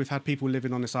 we've had people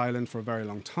living on this island for a very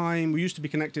long time. We used to be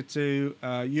connected to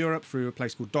Europe through a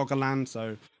place called Doggerland,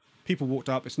 so people walked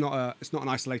up. It's not an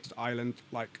isolated island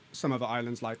like some other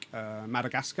islands like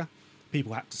Madagascar.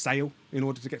 People had to sail in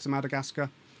order to get to Madagascar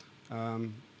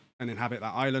and inhabit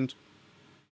that island.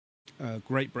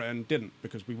 Great Britain didn't,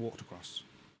 because we walked across.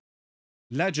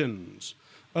 Legends.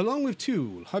 Along with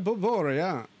Thule,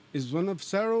 Hyperborea is one of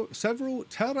several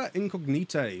terra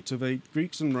incognitae to the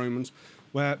Greeks and Romans,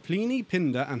 where Pliny,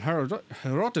 Pindar, and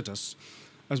Herodotus,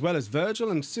 as well as Virgil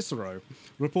and Cicero,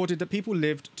 reported that people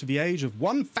lived to the age of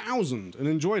 1,000 and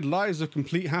enjoyed lives of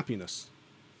complete happiness.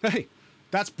 Hey,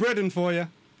 that's Britain for you.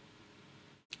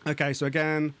 Okay, so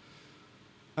again,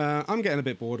 I'm getting a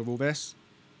bit bored of all this.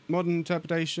 Modern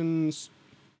interpretations.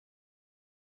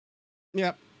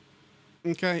 Yep.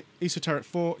 Okay, esoteric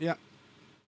thought. Yep.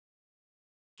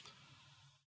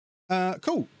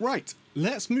 Cool. Right.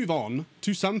 Let's move on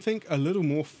to something a little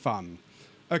more fun.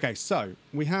 Okay, so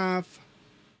we have.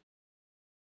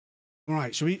 All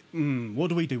right. Should we? What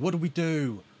do we do? What do we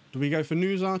do? Do we go for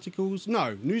news articles?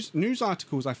 No, news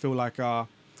articles. I feel like they're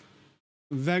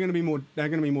going to be more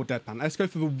deadpan. Let's go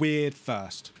for the weird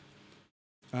first.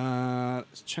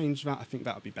 Let's change that. I think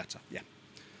that would be better. Yeah.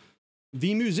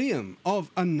 The Museum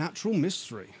of Unnatural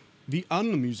Mystery.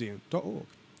 theunmuseum.org.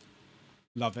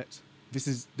 Love it.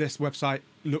 This website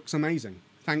looks amazing.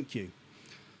 Thank you.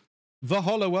 The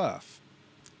Hollow Earth.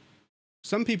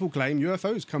 Some people claim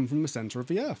UFOs come from the center of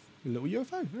the Earth. A little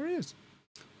UFO. There he is.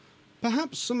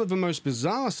 Perhaps some of the most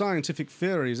bizarre scientific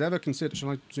theories ever considered.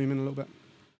 Shall I zoom in a little bit?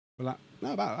 Will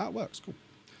that works. Cool.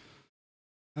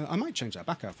 I might change that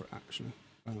back out for it, actually.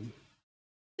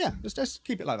 Yeah, just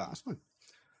keep it like that. That's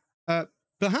fine.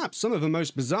 Perhaps some of the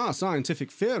most bizarre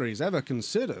scientific theories ever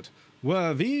considered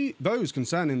were those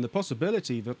concerning the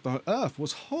possibility that the Earth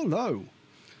was hollow.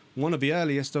 One of the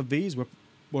earliest of these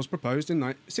was proposed in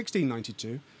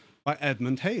 1692 by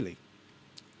Edmund Halley.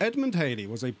 Edmund Halley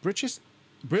was a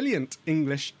brilliant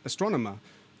English astronomer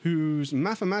whose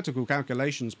mathematical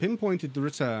calculations pinpointed the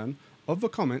return of the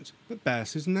comet that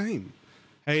bears his name.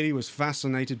 Halley was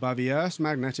fascinated by the Earth's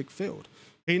magnetic field.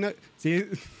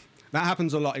 That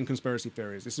happens a lot in conspiracy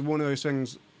theories. This is one of those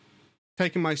things.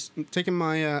 Taking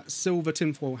my silver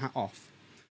tinfoil hat off.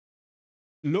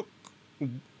 Look,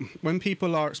 when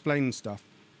people are explaining stuff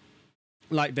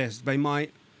like this, they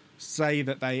might say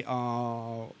that they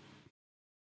are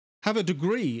have a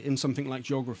degree in something like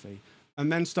geography,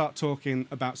 and then start talking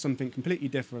about something completely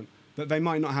different that they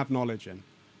might not have knowledge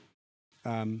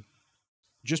in.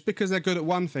 Just because they're good at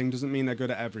one thing doesn't mean they're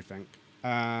good at everything.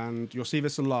 And you'll see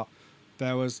this a lot.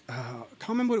 There was, I can't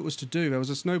remember what it was to do. There was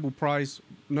this Nobel Prize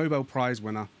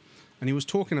winner, and he was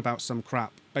talking about some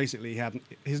crap. Basically,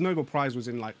 his Nobel Prize was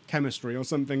in like chemistry or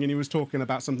something, and he was talking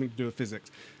about something to do with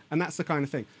physics. And that's the kind of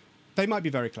thing. They might be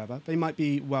very clever. They might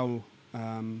be well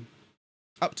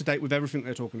up to date with everything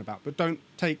they're talking about, but don't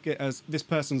take it as this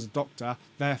person's a doctor,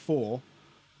 therefore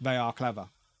they are clever.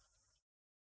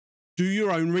 Do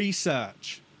your own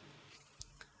research.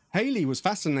 Halley was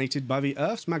fascinated by the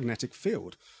Earth's magnetic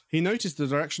field. He noticed the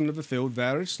direction of the field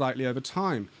varied slightly over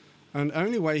time, and the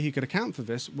only way he could account for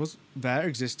this was there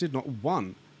existed not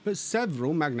one, but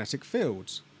several magnetic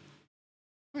fields.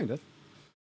 Kind of.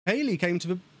 Halley came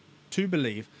to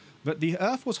believe that the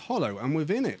Earth was hollow, and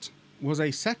within it was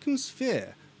a second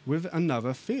sphere with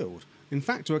another field. In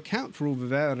fact, to account for all the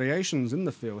variations in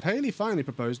the field, Halley finally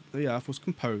proposed that the Earth was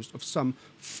composed of some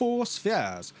 4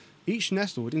 spheres, each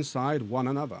nestled inside one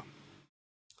another.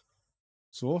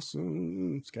 Source?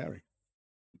 Scary.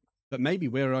 But maybe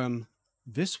we're on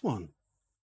this one.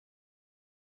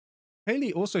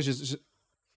 Halley also just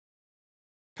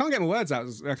can't get my words out.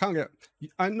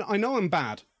 I know I'm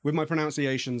bad with my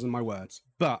pronunciations and my words,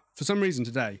 but for some reason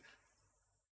today,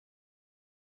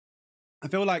 I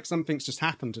feel like something's just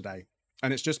happened today.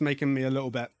 And it's just making me a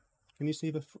little bit... Can you see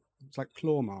it's like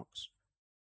claw marks?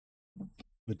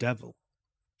 The devil.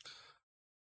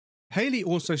 Halley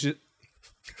also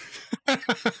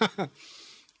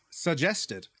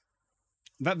suggested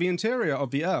that the interior of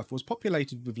the Earth was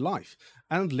populated with life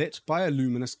and lit by a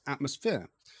luminous atmosphere.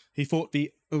 He thought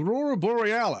the aurora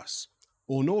borealis,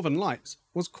 or northern lights,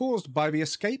 was caused by the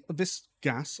escape of this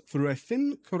gas through a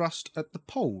thin crust at the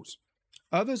poles.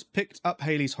 Others picked up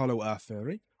Halley's hollow Earth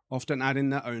theory, often adding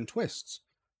their own twists.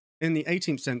 In the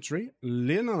 18th century,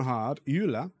 Leonhard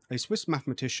Euler, a Swiss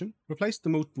mathematician, replaced the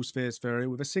multiple spheres theory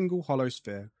with a single hollow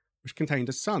sphere, which contained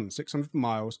a sun 600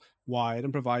 miles wide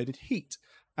and provided heat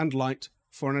and light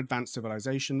for an advanced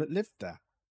civilization that lived there.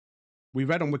 We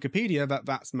read on Wikipedia that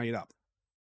that's made up.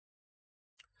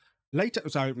 Later,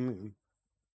 so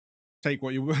take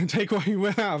what you will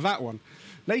out of that one.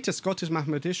 Later, Scottish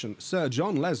mathematician Sir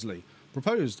John Leslie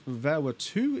proposed there were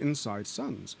 2 inside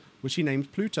suns, which he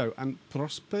named Pluto and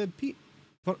Proserpine.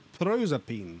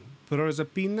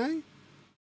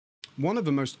 One of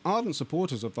the most ardent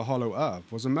supporters of the hollow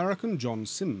Earth was American John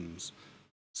Sims.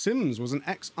 Sims was an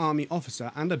ex-army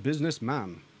officer and a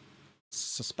businessman.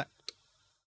 Suspect.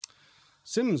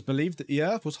 Sims believed that the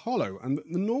Earth was hollow and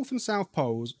that the North and South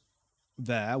poles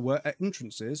there were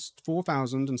entrances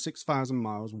 4,000 and 6,000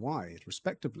 miles wide,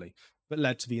 respectively, that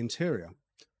led to the interior.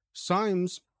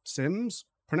 Sims,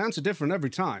 pronounced it different every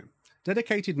time,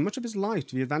 dedicated much of his life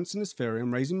to the advancing his theory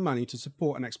and raising money to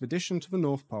support an expedition to the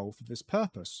North Pole for this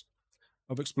purpose,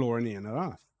 of exploring the inner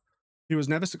Earth. He was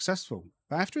never successful,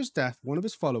 but after his death, one of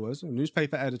his followers, a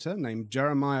newspaper editor named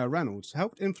Jeremiah Reynolds,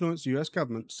 helped influence the US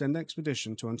government to send an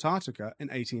expedition to Antarctica in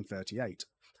 1838.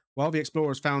 While the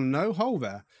explorers found no hole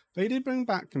there, they did bring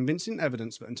back convincing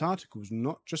evidence that Antarctica was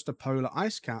not just a polar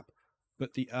ice cap,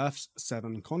 but the Earth's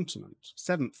 7th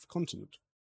continent.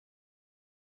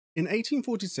 In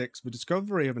 1846, the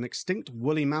discovery of an extinct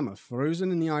woolly mammoth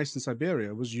frozen in the ice in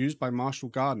Siberia was used by Marshall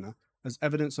Gardner as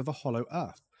evidence of a hollow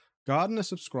Earth. Gardner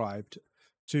subscribed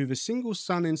to the single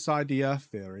sun inside the Earth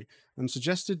theory and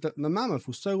suggested that the mammoth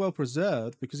was so well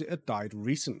preserved because it had died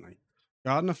recently.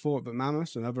 Gardner thought that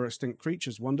mammoths and other extinct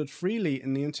creatures wandered freely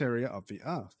in the interior of the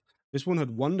Earth. This one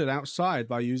had wandered outside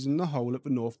by using the hole at the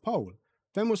North Pole,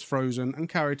 then was frozen and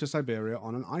carried to Siberia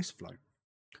on an ice floe.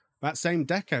 That same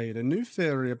decade, a new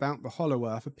theory about the hollow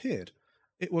Earth appeared.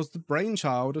 It was the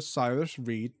brainchild of Cyrus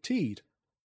Reed Teed.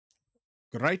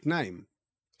 Great name.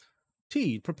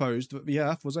 Teed proposed that the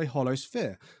Earth was a hollow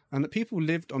sphere, and that people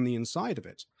lived on the inside of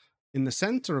it. In the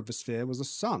centre of the sphere was a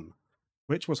sun,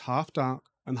 which was half dark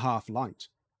and half light.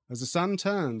 As the sun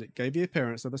turned, it gave the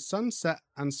appearance of a sunset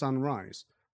and sunrise.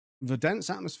 The dense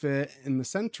atmosphere in the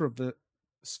centre of the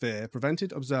sphere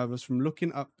prevented observers from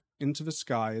looking up into the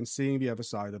sky and seeing the other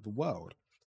side of the world.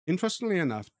 Interestingly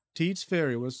enough, Teed's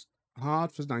theory was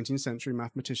hard for 19th century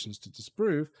mathematicians to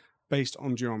disprove based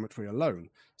on geometry alone,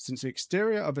 since the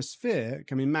exterior of a sphere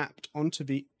can be mapped onto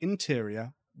the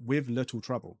interior with little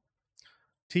trouble.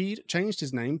 Teed changed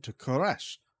his name to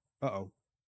Koresh. Well,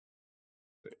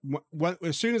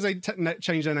 as soon as they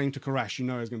change their name to Koresh, you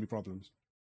know there's going to be problems.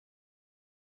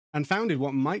 And founded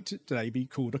what might today be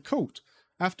called a cult.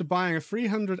 After buying a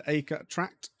 300-acre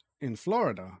tract in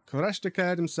Florida, Koresh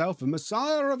declared himself the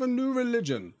messiah of a new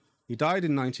religion, He died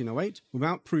in 1908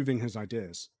 without proving his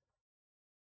ideas.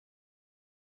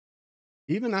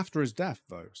 Even after his death,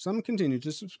 though, some continue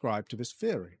to subscribe to this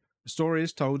theory. The story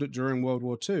is told that during World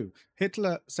War II,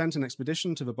 Hitler sent an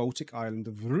expedition to the Baltic island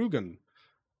of Rügen.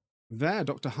 There,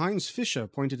 Dr. Heinz Fischer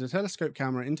pointed a telescope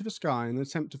camera into the sky in an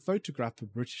attempt to photograph the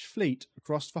British fleet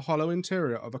across the hollow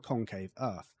interior of a concave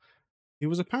Earth. He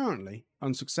was apparently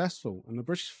unsuccessful, and the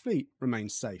British fleet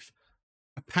remained safe.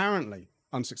 Apparently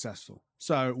unsuccessful.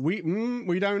 So, we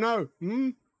don't know.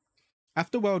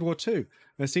 After World War II,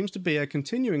 there seems to be a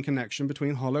continuing connection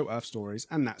between Hollow Earth stories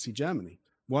and Nazi Germany.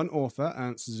 One author,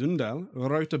 Ernst Zundel,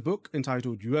 wrote a book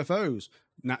entitled UFOs,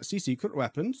 Nazi Secret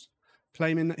Weapons,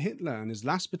 claiming that Hitler and his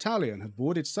last battalion had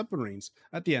boarded submarines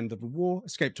at the end of the war,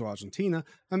 escaped to Argentina,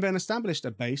 and then established a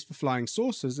base for flying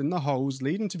saucers in the holes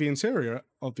leading to the interior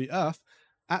of the Earth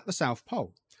at the South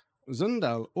Pole.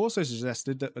 Zundel also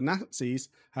suggested that the Nazis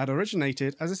had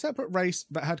originated as a separate race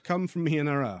that had come from the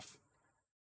inner Earth.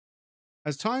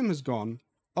 As time has gone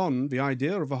on, the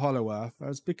idea of a hollow Earth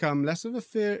has become less of a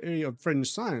theory of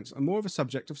fringe science and more of a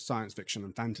subject of science fiction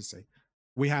and fantasy.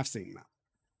 We have seen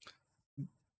that.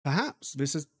 Perhaps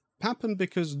this has happened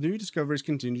because new discoveries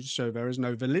continue to show there is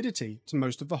no validity to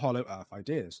most of the hollow Earth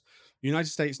ideas. United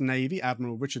States Navy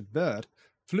Admiral Richard Byrd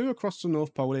flew across the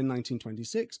North Pole in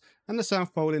 1926 and the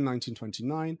South Pole in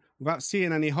 1929 without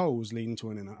seeing any holes leading to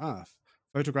an inner Earth.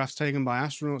 Photographs taken by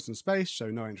astronauts in space show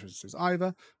no entrances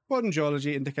either. Modern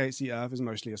geology indicates the Earth is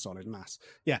mostly a solid mass.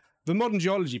 Yeah, the modern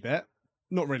geology bit,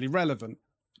 not really relevant.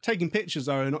 Taking pictures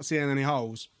though, not seeing any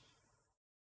holes.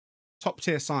 Top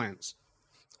tier science.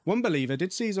 One believer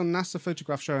did seize on NASA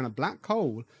photograph showing a black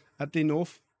hole at the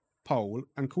North Pole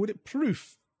and called it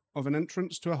proof of an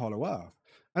entrance to a hollow Earth.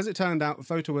 As it turned out, the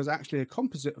photo was actually a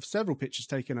composite of several pictures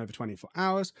taken over 24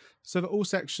 hours, so that all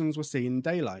sections were seen in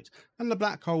daylight, and the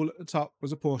black hole at the top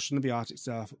was a portion of the Arctic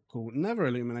Circle never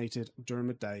illuminated during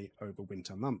the day over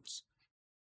winter months.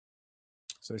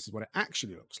 So this is what it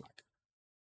actually looks like.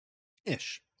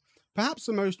 Ish. Perhaps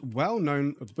the most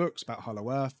well-known of the books about Hollow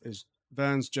Earth is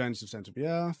Verne's Journey to the Centre of the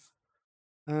Earth.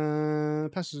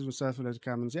 Passages with surf-related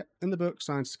cabins. Yep. In the book,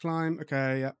 Scientists Climb.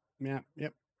 Okay,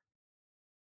 yep.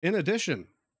 In addition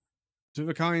to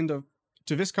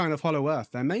this kind of hollow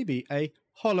Earth, there may be a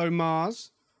hollow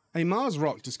Mars. A Mars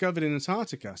rock discovered in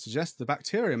Antarctica suggests the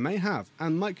bacteria may have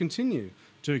and might continue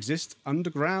to exist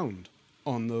underground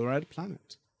on the red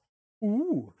planet.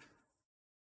 Ooh.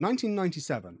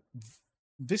 1997.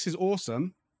 This is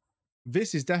awesome.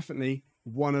 This is definitely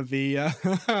one of the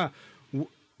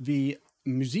the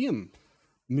Museum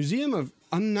of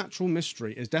Unnatural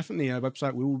Mystery is definitely a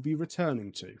website we will be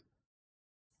returning to.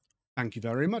 Thank you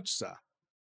very much, sir.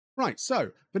 Right,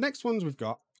 so the next ones we've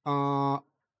got are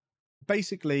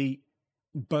basically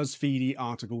BuzzFeedy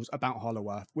articles about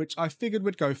Hollow Earth, which I figured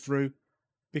we'd go through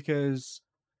because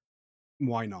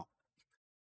why not?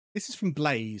 This is from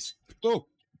Blaze. Oh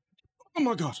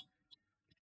my god.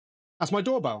 That's my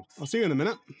doorbell. I'll see you in a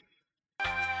minute.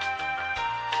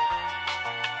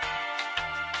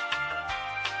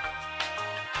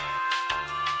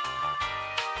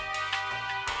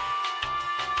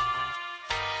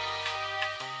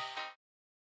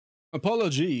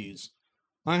 Apologies.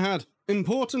 I had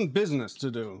important business to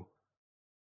do.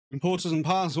 Important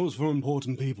parcels for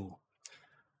important people.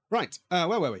 Right,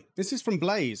 where were we? This is from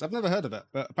Blaze. I've never heard of it,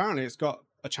 but apparently it's got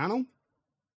a channel.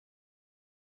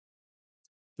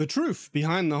 The truth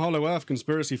behind the Hollow Earth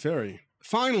conspiracy theory.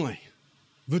 Finally,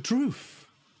 the truth.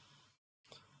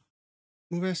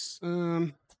 This,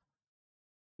 they're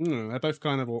both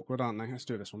kind of awkward, aren't they? Let's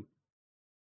do this one.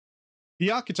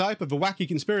 The archetype of the wacky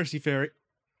conspiracy theory.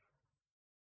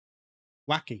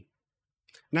 Wacky.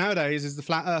 Nowadays is the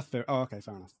flat Earth theory. Oh, okay,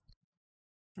 fair enough.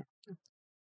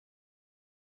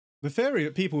 The theory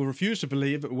that people refuse to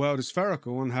believe that the world is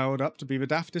spherical and held up to be the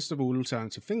daftest of all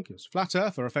alternative thinkers. Flat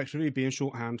Earther effectively being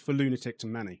shorthand for lunatic to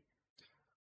many.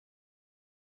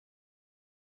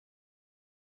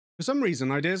 For some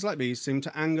reason, ideas like these seem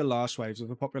to anger large swathes of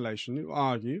the population who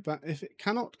argue that if it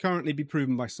cannot currently be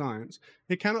proven by science,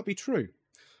 it cannot be true.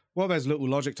 While there's little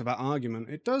logic to that argument,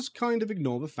 it does kind of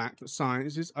ignore the fact that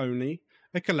science is only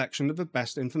a collection of the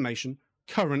best information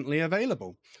currently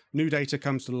available. New data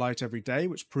comes to light every day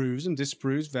which proves and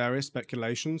disproves various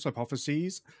speculations,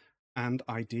 hypotheses, and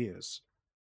ideas.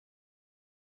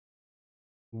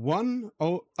 One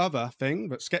other thing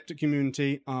that skeptic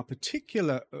community are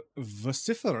particularly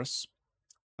vociferous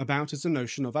about is the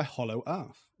notion of a hollow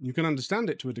Earth. You can understand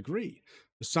it to a degree.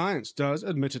 The science does,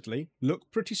 admittedly, look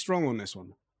pretty strong on this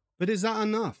one. But is that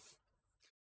enough?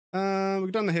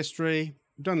 We've done the history,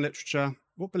 we've done literature,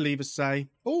 what believers say.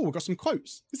 Oh, we've got some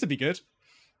quotes. This would be good.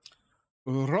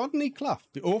 Rodney Clough,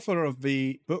 the author of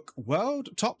the book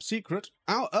World Top Secret,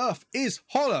 Our Earth is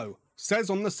Hollow, says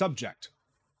on the subject.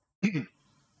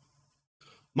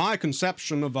 My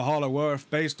conception of the hollow Earth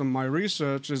based on my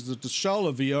research is that the shell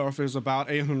of the Earth is about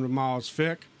 800 miles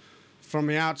thick from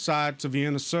the outside to the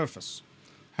inner surface.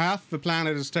 Half the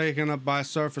planet is taken up by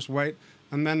surface weight,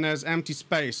 and then there's empty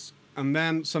space, and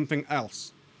then something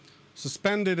else.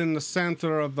 Suspended in the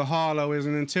center of the hollow is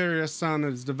an interior sun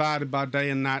that is divided by day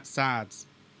and night sides.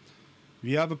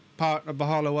 The other part of the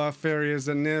hollow Earth theory is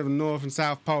that near the North and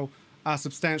South Pole are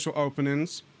substantial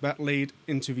openings that lead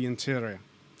into the interior.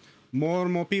 More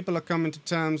and more people are coming to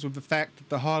terms with the fact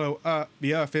that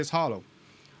the Earth is hollow.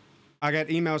 I get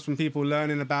emails from people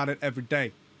learning about it every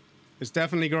day. It's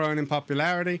definitely growing in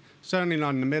popularity, certainly not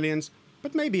in the millions,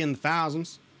 but maybe in the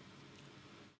thousands.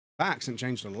 That accent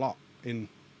changed a lot in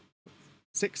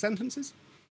 6 sentences.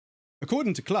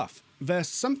 According to Clough, there's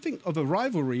something of a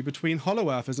rivalry between hollow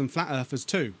earthers and flat earthers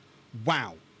too.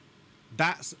 Wow.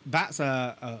 That's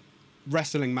a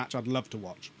wrestling match I'd love to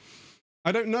watch.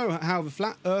 I don't know how the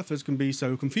flat earthers can be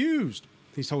so confused,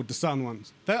 he told The Sun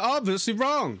once. They're obviously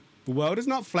wrong. The world is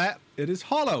not flat, it is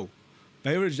hollow.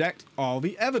 They reject all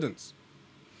the evidence.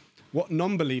 What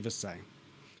non-believers say.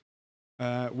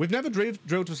 We've never drilled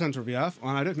to the center of the Earth,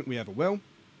 and I don't think we ever will.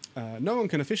 No one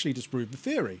can officially disprove the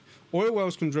theory. Oil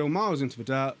wells can drill miles into the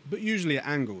dirt, but usually at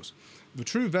angles. The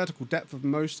true vertical depth of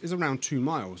most is around 2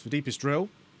 miles. The deepest drill,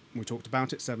 we talked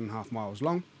about it, 7.5 miles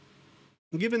long.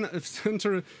 Given that the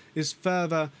center is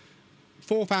further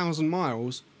 4,000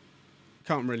 miles,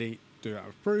 can't really do that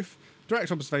with proof.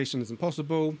 Direct observation is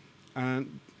impossible,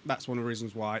 and that's one of the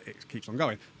reasons why it keeps on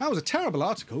going. That was a terrible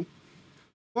article.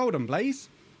 Well done, Blaze.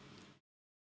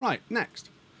 Right, next.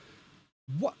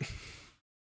 What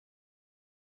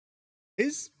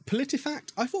is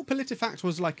PolitiFact? I thought PolitiFact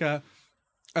was like a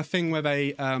thing where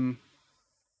they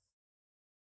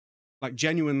like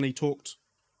genuinely talked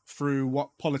through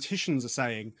what politicians are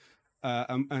saying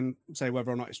and say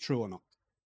whether or not it's true or not.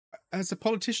 Has a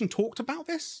politician talked about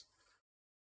this?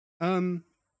 Or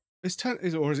is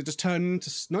it just turned into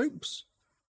Snopes?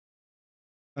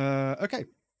 Okay.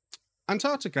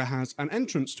 Antarctica has an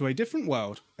entrance to a different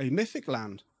world, a mythic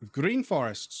land with green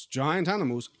forests, giant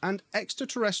animals, and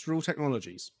extraterrestrial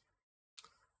technologies.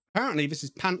 Apparently, this is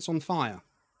pants on fire.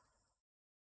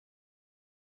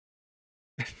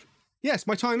 Yes,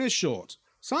 my time is short.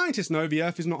 Scientists know the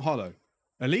Earth is not hollow.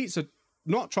 Elites are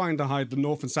not trying to hide the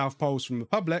North and South Poles from the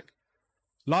public.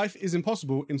 Life is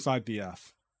impossible inside the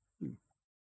Earth. Well,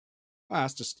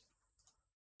 that's just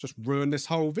ruined this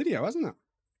whole video, hasn't it?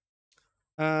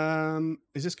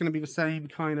 Is this going to be the same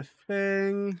kind of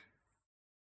thing?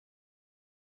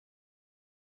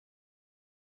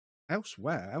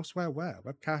 Elsewhere where?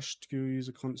 Webcache to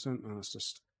user consent. Oh, it's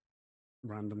just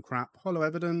random crap. Hollow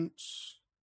evidence.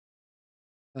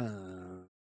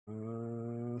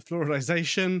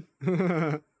 Fluoridization.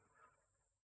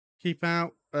 Keep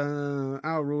out.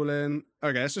 Our ruling.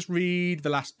 Okay, let's just read the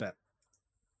last bit.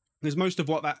 Because most of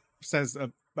what that says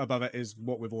above it is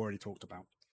what we've already talked about.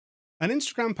 An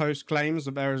Instagram post claims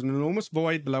that there is an enormous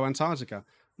void below Antarctica,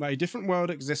 that a different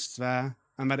world exists there,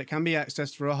 and that it can be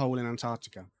accessed through a hole in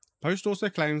Antarctica. Post also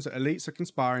claims that elites are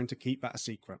conspiring to keep that a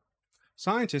secret.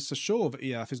 Scientists are sure that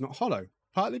the Earth is not hollow,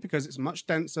 partly because it's much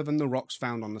denser than the rocks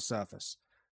found on the surface.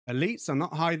 Elites are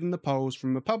not hiding the poles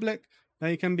from the public,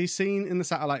 they can be seen in the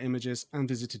satellite images and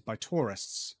visited by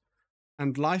tourists.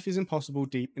 And life is impossible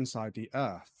deep inside the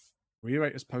Earth.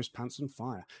 Re-raters post pants on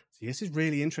fire. See, this is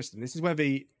really interesting. This is where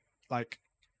the right,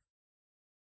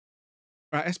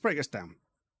 let's break this down.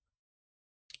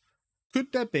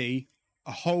 Could there be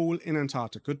a hole in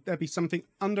Antarctica? Could there be something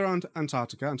under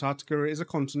Antarctica? Antarctica is a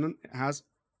continent. It has,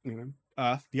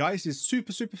 Earth. The ice is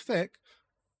super, super thick.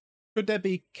 Could there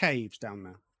be caves down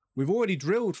there? We've already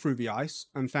drilled through the ice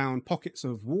and found pockets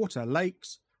of water,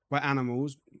 lakes, where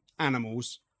animals,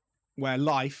 where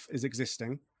life is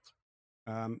existing.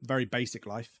 Very basic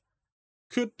life.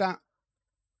 Could that,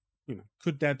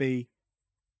 could there be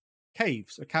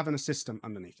caves, a cavernous system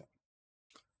underneath it?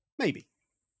 Maybe.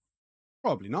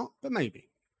 Probably not, but maybe.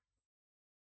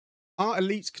 Are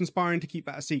elites conspiring to keep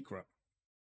that a secret?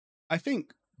 I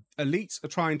think elites are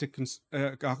trying to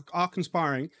are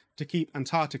conspiring to keep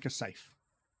Antarctica safe.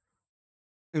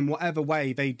 In whatever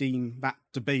way they deem that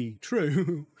to be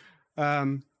true,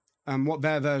 and what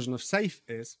their version of safe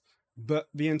is. But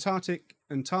the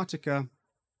Antarctica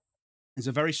is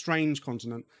a very strange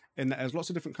continent in that there's lots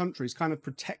of different countries kind of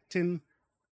protecting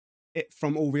it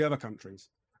from all the other countries.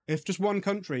 If just one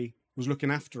country was looking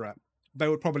after it, they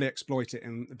would probably exploit it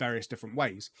in various different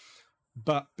ways.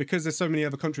 But because there's so many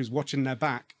other countries watching their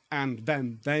back and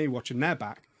then they watching their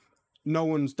back, no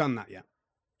one's done that yet.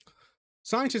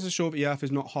 Scientists are sure the Earth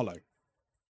is not hollow.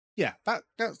 Yeah,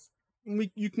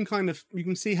 you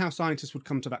can see how scientists would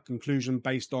come to that conclusion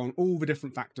based on all the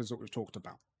different factors that we've talked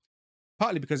about.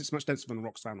 Partly because it's much denser than the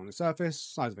rocks found on its surface,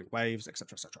 seismic waves,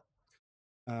 etc., etc.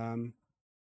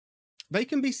 They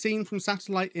can be seen from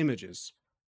satellite images.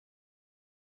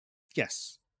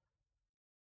 Yes.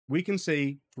 We can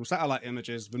see from satellite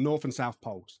images the North and South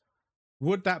poles.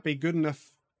 Would that be good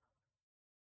enough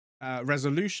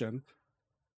resolution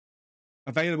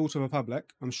available to the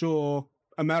public? I'm sure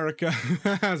America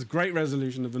has great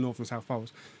resolution of the North and South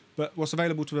poles, but what's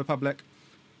available to the public,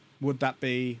 would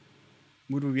we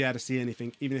be able to see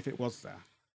anything, even if it was there?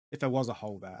 If there was a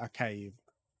hole there, a cave,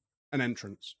 an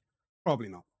entrance? Probably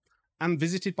not. And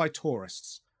visited by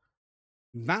tourists.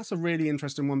 That's a really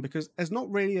interesting one because there's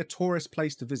not really a tourist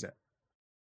place to visit.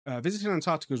 Visiting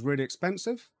Antarctica is really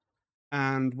expensive,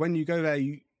 and when you go there,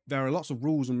 there are lots of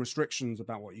rules and restrictions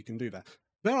about what you can do there.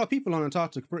 There are people on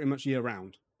Antarctica pretty much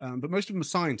year-round, but most of them are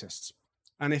scientists.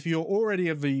 And if you're already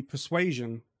of the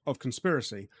persuasion of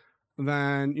conspiracy,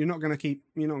 then you're not going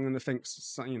to think,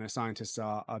 scientists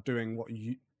are doing what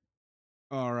you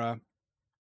are.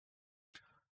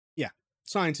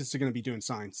 Scientists are going to be doing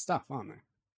science stuff, aren't they?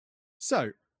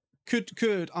 So,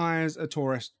 could I, as a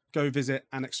tourist, go visit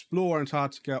and explore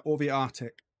Antarctica or the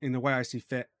Arctic in the way I see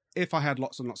fit if I had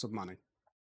lots and lots of money?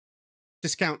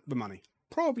 Discount the money?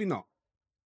 Probably not.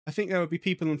 I think there would be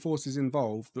people and forces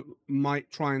involved that might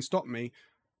try and stop me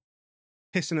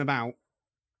pissing about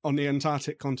on the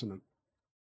Antarctic continent.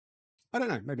 I don't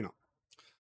know, maybe not.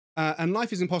 And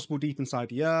life is impossible deep inside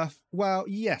the Earth. Well,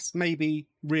 yes, maybe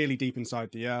really deep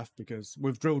inside the Earth, because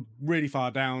we've drilled really far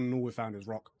down and all we've found is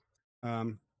rock.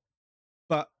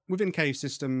 But within cave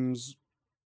systems,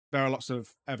 there are lots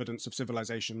of evidence of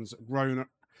civilizations grown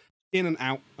in and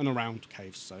out and around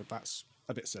caves, so that's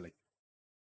a bit silly.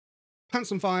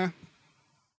 Pants on fire.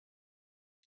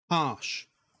 Harsh.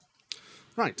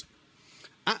 Right.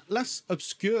 Atlas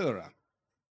Obscura.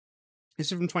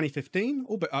 This is from 2015,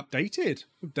 all but updated.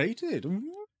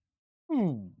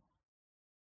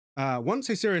 Once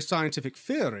a serious scientific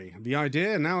theory, the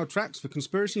idea now attracts the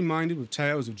conspiracy-minded with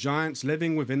tales of giants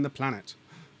living within the planet.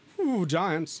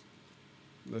 Giants.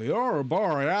 The Aurora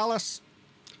Borealis.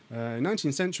 A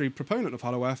 19th century proponent of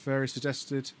Hollow Earth theory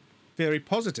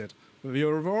posited that the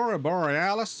Aurora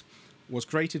Borealis was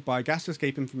created by gas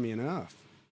escaping from the inner Earth.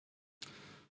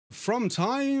 From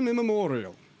time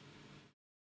immemorial.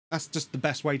 That's just the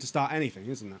best way to start anything,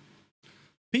 isn't it?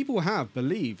 People have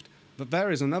believed that there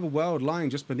is another world lying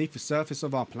just beneath the surface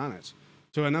of our planet.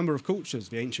 To a number of cultures,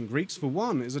 the ancient Greeks, for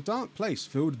one, is a dark place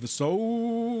filled with the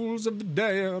souls of the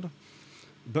dead.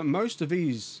 But most of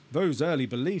those early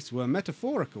beliefs were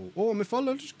metaphorical or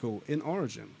mythological in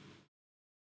origin.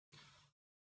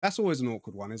 That's always an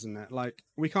awkward one, isn't it? Like,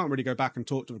 we can't really go back and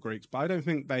talk to the Greeks, but I don't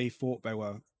think they thought they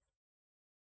were.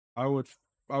 I would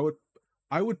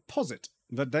posit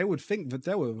that they would think that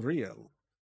they were real.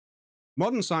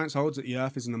 Modern science holds that the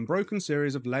Earth is an unbroken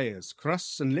series of layers,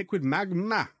 crusts, and liquid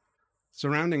magma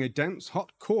surrounding a dense,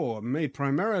 hot core made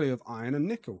primarily of iron and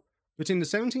nickel. But in the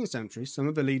 17th century, some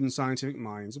of the leading scientific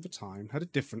minds of the time had a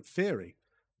different theory,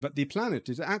 that the planet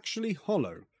is actually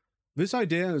hollow. This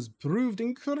idea has proved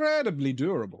incredibly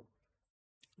durable.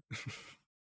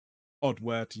 Odd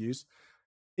word to use.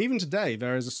 Even today,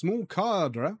 there is a small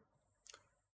cadre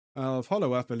of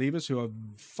Hollow Earth believers who are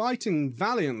fighting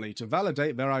valiantly to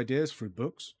validate their ideas through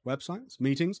books, websites,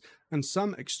 meetings, and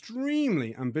some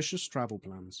extremely ambitious travel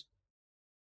plans.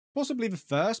 Possibly the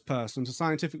first person to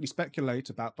scientifically speculate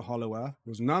about the Hollow Earth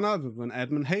was none other than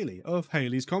Edmund Halley of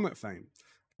Halley's Comet fame,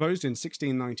 proposed in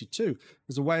 1692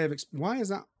 as a way of... Why is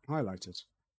that highlighted?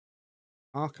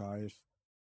 Archive.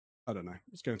 I don't know.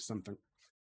 Let's go into something.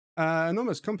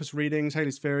 Anonymous compass readings,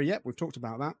 Halley's theory. Yep, we've talked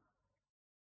about that.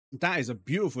 That is a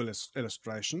beautiful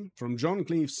illustration from John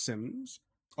Cleves Sims.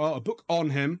 Oh, a book on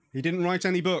him. He didn't write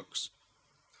any books.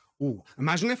 Oh,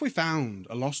 imagine if we found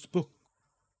a lost book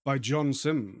by John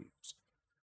Sims.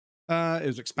 It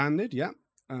was expanded, yeah.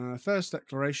 First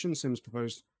declaration, Sims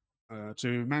proposed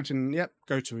to mountain, yep,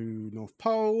 go to North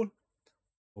Pole.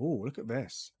 Oh, look at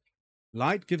this.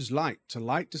 Light gives light, to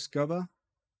light discover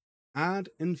ad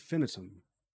infinitum.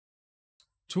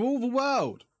 To all the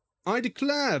world, I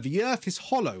declare the earth is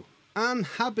hollow and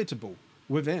habitable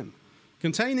within,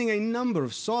 containing a number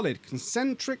of solid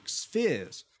concentric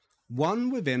spheres, one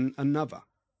within another,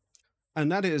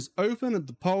 and that it is open at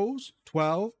the poles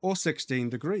 12 or 16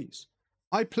 degrees.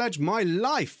 I pledge my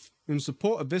life in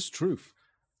support of this truth,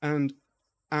 and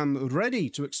am ready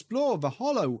to explore the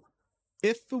hollow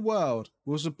if the world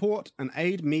will support and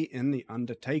aid me in the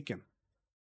undertaking.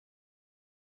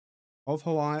 Of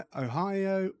Hawaii,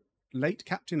 Ohio, late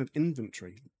captain of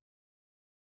infantry.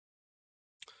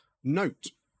 Note,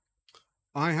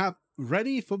 I have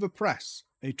ready for the press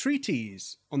a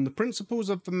treatise on the principles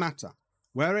of the matter,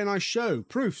 wherein I show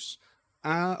proofs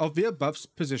of the above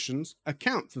positions,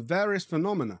 account for various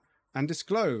phenomena, and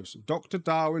disclose Dr.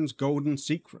 Darwin's golden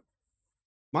secret.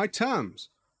 My terms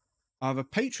are the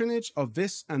patronage of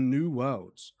this and new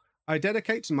worlds. I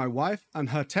dedicate to my wife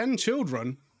and her 10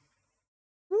 children.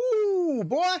 Ooh,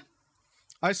 boy!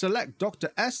 I select Dr.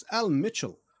 S. L.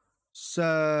 Mitchell,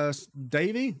 Sir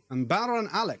Davy, and Baron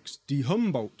Alex de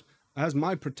Humboldt as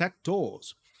my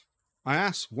protectors. I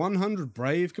ask 100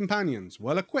 brave companions,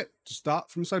 well equipped to start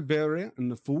from Siberia in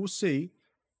the full season,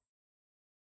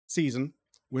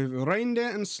 with reindeer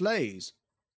and sleighs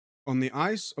on the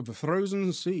ice of the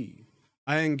frozen sea.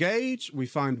 I engage, we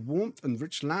find warmth and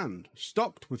rich land,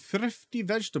 stocked with thrifty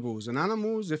vegetables and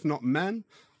animals, if not men,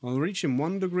 while reaching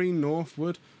 1 degree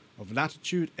northward of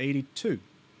latitude 82.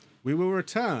 We will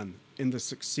return in the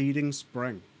succeeding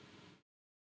spring.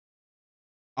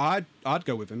 I'd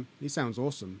go with him. He sounds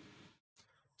awesome.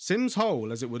 Sim's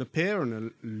Hole, as it would appear in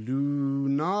a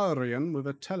lunarian with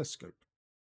a telescope.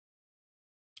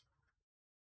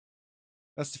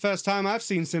 That's the first time I've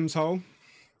seen Sim's Hole.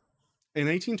 In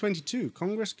 1822,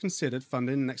 Congress considered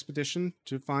funding an expedition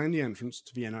to find the entrance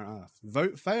to the inner Earth. The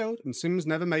vote failed, and Sims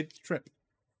never made the trip.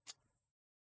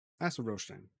 That's a real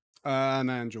shame. And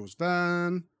then Jules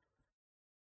Verne.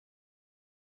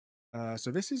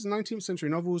 So this is 19th century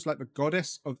novels like The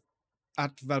Goddess of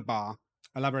Atverbar,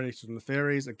 elaborated on the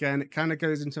theories. Again, it kind of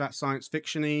goes into that science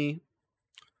fiction-y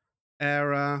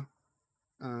era.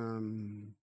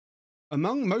 Among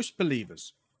most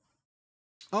believers.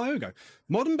 Oh, here we go.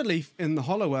 Modern belief in the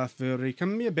Hollow Earth theory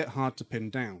can be a bit hard to pin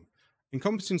down,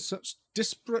 encompassing such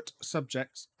disparate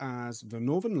subjects as the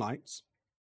Northern Lights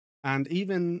and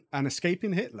even an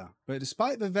escaping Hitler. But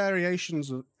despite the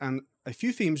variations, and a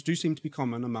few themes do seem to be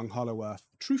common among Hollow Earth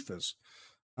truthers.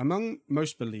 Among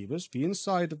most believers, the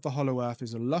inside of the Hollow Earth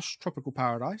is a lush tropical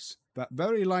paradise that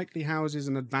very likely houses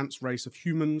an advanced race of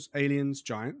humans, aliens,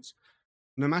 giants.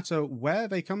 No matter where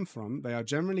they come from, they are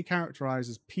generally characterized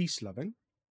as peace-loving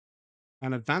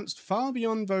and advanced far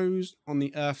beyond those on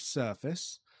the Earth's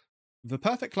surface. The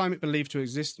perfect climate believed to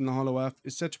exist in the Hollow Earth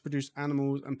is said to produce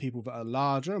animals and people that are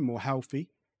larger and more healthy,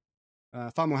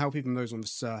 far more healthy than those on the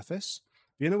surface.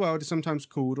 The inner world is sometimes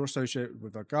called or associated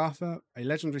with Agartha, a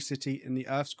legendary city in the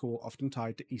Earth's core often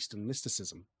tied to Eastern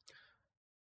mysticism.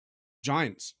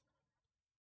 Giants.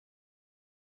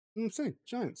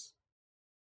 Giants.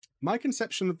 My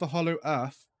conception of the Hollow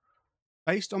Earth,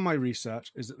 based on my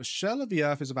research, is that the shell of the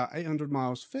Earth is about 800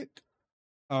 miles thick.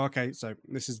 Oh, okay, so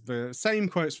this is the same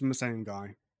quotes from the same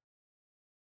guy.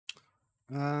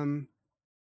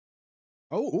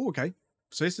 Okay.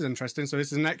 So this is interesting. So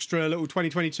this is an extra little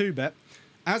 2022 bit.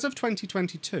 As of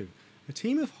 2022, a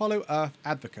team of Hollow Earth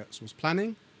advocates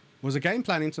was again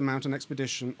planning to mount an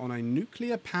expedition on a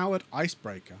nuclear-powered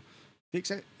icebreaker.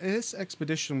 This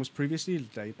expedition was previously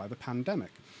delayed by the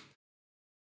pandemic.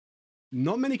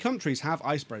 Not many countries have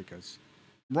icebreakers.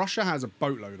 Russia has a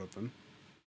boatload of them.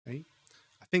 Okay?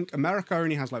 I think America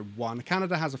only has like one.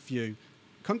 Canada has a few.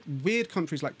 Weird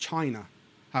countries like China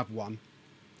have one.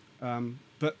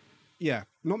 But yeah,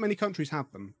 not many countries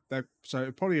have them.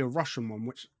 So probably a Russian one,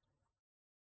 which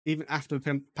even after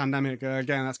the pandemic,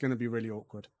 again, that's going to be really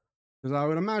awkward. Because I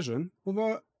would imagine,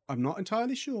 although I'm not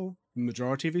entirely sure, the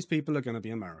majority of these people are going to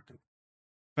be American.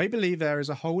 They believe there is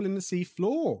a hole in the sea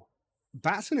floor.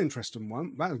 That's an interesting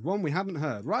one. That is one we haven't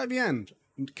heard. Right at the end,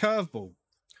 curveball,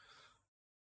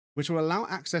 which will allow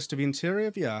access to the interior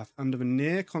of the Earth under the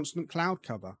near constant cloud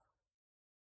cover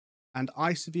and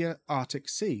ice of the Arctic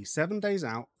Sea, 7 days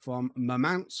out from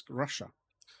Murmansk, Russia.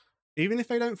 Even if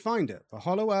they don't find it, the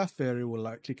Hollow Earth theory will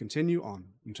likely continue on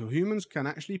until humans can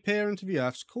actually peer into the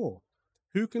Earth's core.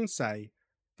 Who can say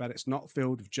that it's not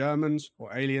filled with Germans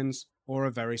or aliens or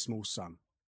a very small sun?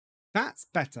 That's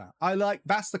better.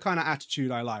 That's the kind of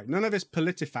attitude I like. None of this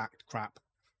PolitiFact crap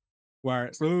where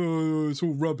it's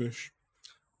all rubbish.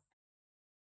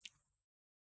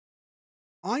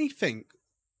 I think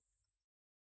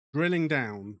drilling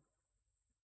down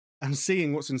and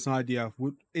seeing what's inside the Earth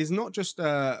is not just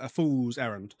a fool's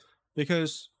errand,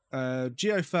 because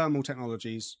geothermal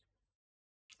technologies,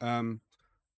 turning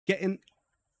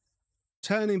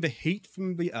the heat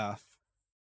from the Earth,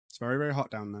 it's very, very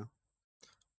hot down there,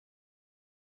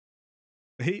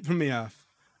 the heat from the Earth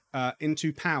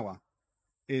into power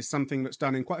is something that's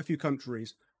done in quite a few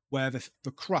countries where the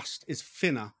crust is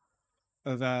thinner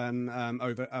than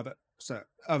over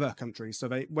other countries. So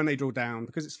when they draw down,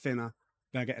 because it's thinner,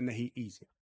 they're getting the heat easier.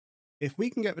 If we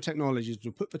can get the technologies,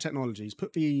 we'll put the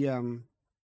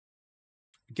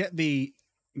get the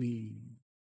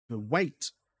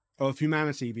weight of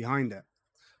humanity behind it,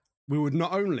 we would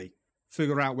not only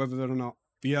figure out whether or not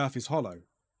the Earth is hollow,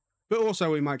 but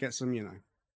also we might get some,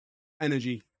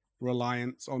 energy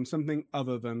reliance on something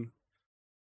other than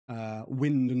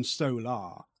wind and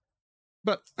solar.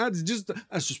 But that's just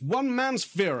one man's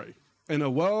theory in a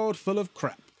world full of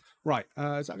crap. Right,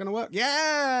 is that going to work?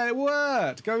 Yeah, it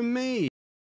worked. Go me.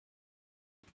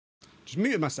 Just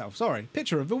muted myself. Sorry.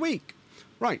 Picture of the week.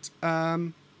 Right.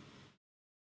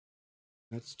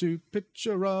 Let's do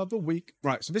picture of the week.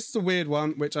 Right, so this is a weird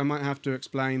one, which I might have to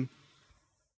explain.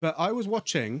 But I was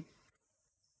watching...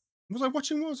 What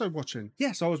was I watching?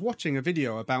 Yes, I was watching a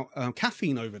video about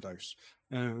caffeine overdose.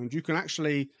 And you can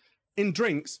actually... In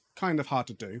drinks, kind of hard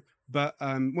to do, but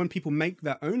when people make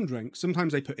their own drinks,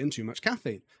 sometimes they put in too much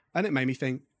caffeine. And it made me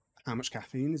think, how much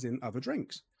caffeine is in other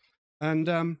drinks?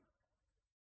 And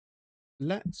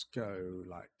let's go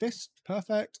like this.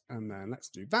 Perfect. And then let's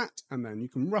do that. And then you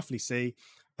can roughly see.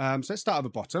 So let's start at the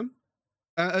bottom.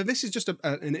 This is just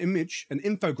an image, an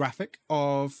infographic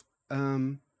of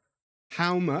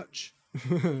how much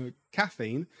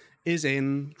caffeine is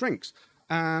in drinks.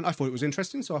 And I thought it was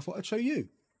interesting, so I thought I'd show you.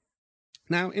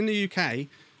 Now, in the UK,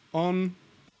 on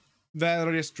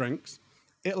various drinks,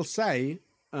 it'll say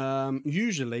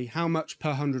usually how much per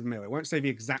 100 ml. It won't say the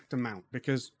exact amount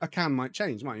because a can might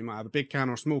change. You might have a big can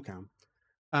or a small can.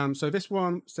 So this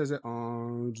one says it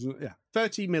on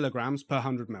 30 milligrams per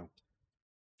 100 ml.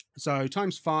 So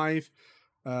times 5,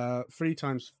 3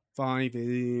 times 5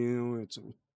 is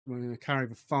carry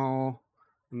the 4,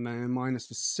 and then minus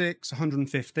the 6,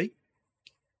 150.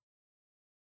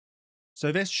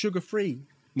 So this sugar-free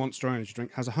Monster Energy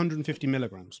drink has 150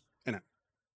 milligrams in it.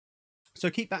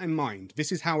 So keep that in mind.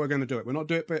 This is how we're going to do it. We're not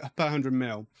doing it per 100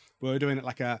 ml. We're doing it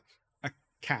like a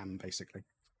can, basically.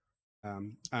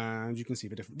 And you can see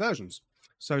the different versions.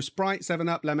 So Sprite,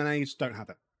 7-Up, lemonades don't have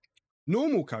it.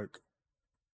 Normal Coke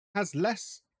has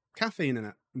less caffeine in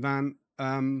it than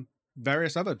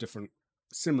various other different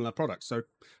similar products. So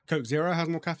Coke Zero has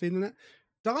more caffeine in it.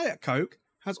 Diet Coke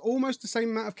has almost the same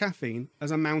amount of caffeine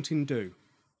as a Mountain Dew.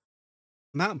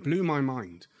 And that blew my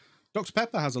mind. Dr.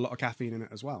 Pepper has a lot of caffeine in it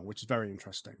as well, which is very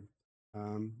interesting.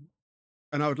 And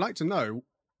I would like to know,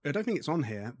 I don't think it's on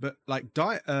here, but like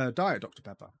Diet Dr.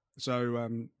 Pepper. So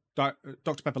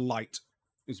Dr. Pepper Light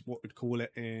is what we'd call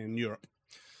it in Europe,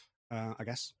 I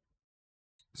guess.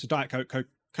 So Diet Coke,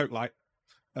 Coke Light,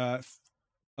 a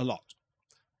lot.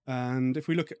 And if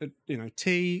we look at,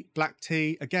 tea, black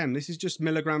tea, again, this is just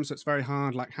milligrams, so it's very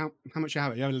hard. Like how much you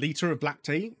have? You have a litre of black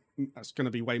tea? That's going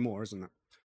to be way more, isn't it?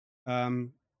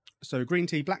 So green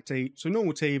tea, black tea, so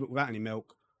normal tea, but without any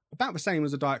milk, about the same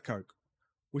as a Diet Coke,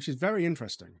 which is very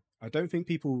interesting. I don't think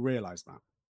people realise that.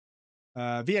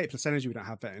 V8 plus energy, we don't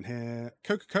have that in here.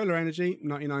 Coca-Cola energy,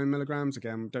 99 milligrams.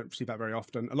 Again, don't see that very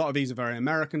often. A lot of these are very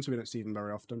American, so we don't see them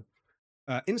very often.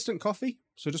 Instant coffee,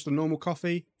 so just a normal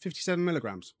coffee, 57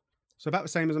 milligrams. So about the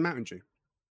same as a Mountain Dew.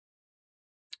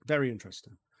 Very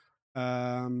interesting.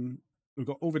 We've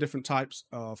got all the different types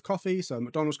of coffee. So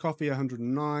McDonald's coffee,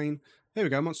 109. Here we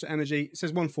go, Monster Energy. It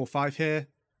says 145 here.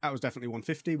 That was definitely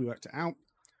 150. We worked it out.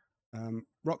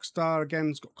 Rockstar, again,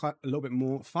 has got quite a little bit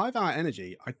more. 5 Hour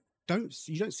Energy, you don't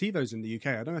see those in the UK.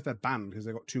 I don't know if they're banned because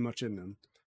they've got too much in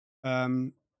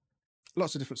them.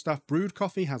 Lots of different stuff. Brewed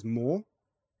coffee has more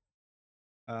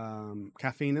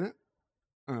caffeine in it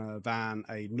than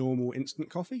a normal instant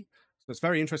coffee. So it's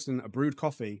very interesting that a brewed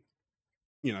coffee,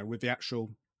 with the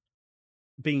actual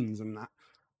beans and that,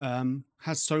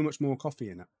 has so much more coffee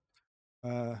in it.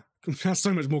 Has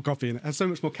so much more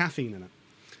caffeine in it.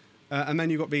 And then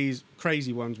you've got these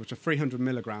crazy ones, which are 300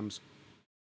 milligrams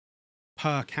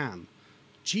per can.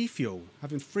 G Fuel,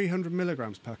 having 300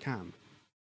 milligrams per can,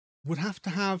 would have to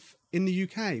have, in the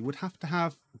UK, would have to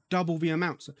have double the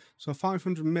amount. So a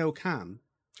 500 ml can,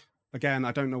 again,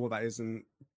 I don't know what that is in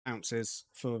ounces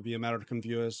for the American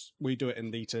viewers. We do it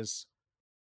in litres.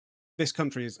 This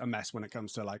country is a mess when it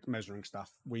comes to like measuring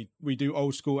stuff. We do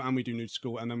old school and we do new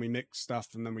school, and then we mix stuff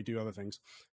and then we do other things.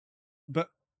 But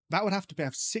that would have to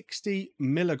have 60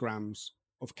 milligrams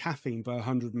of caffeine per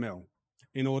 100 ml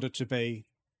in order to be,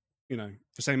 the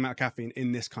same amount of caffeine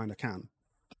in this kind of can.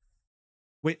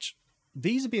 Which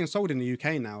these are being sold in the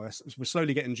UK now. We're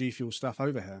slowly getting G Fuel stuff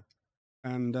over here.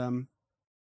 And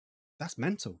that's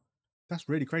mental. That's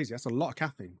really crazy. That's a lot of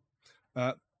caffeine.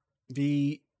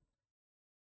 The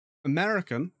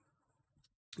American,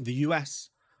 the US,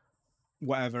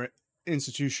 whatever,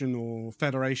 institution or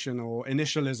federation or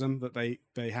initialism that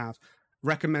they have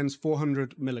recommends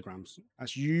 400 milligrams.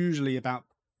 That's usually about,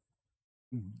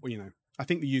 you know, I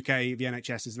think the UK, the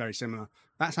NHS is very similar.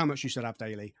 That's how much you should have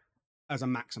daily as a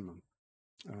maximum.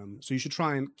 So you should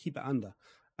try and keep it under.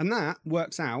 And that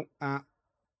works out at,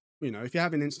 you know, if you're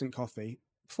having instant coffee,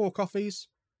 4 coffees,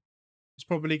 it's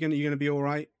probably you're going to be all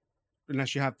right,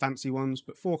 unless you have fancy ones.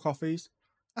 But 4 coffees,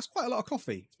 that's quite a lot of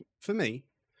coffee for me.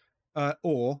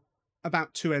 Or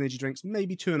about 2 energy drinks,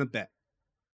 maybe 2 and a bit.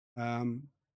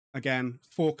 Again,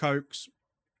 4 Cokes,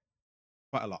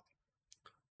 quite a lot.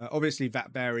 Obviously,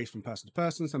 that varies from person to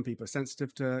person. Some people are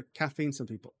sensitive to caffeine, some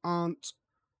people aren't.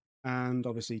 And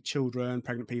obviously, children,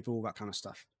 pregnant people, all that kind of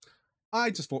stuff.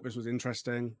 I just thought this was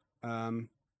interesting.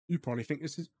 You probably think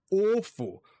this is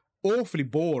awfully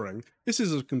boring. This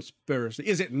is a conspiracy,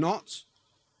 is it not?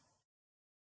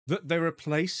 That they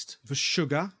replaced the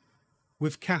sugar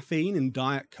with caffeine in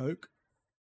Diet Coke?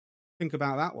 Think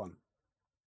about that one.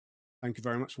 Thank you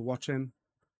very much for watching.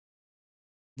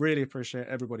 Really appreciate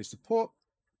everybody's support.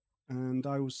 And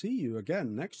I will see you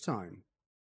again next time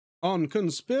on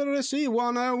Conspiracy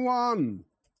 101.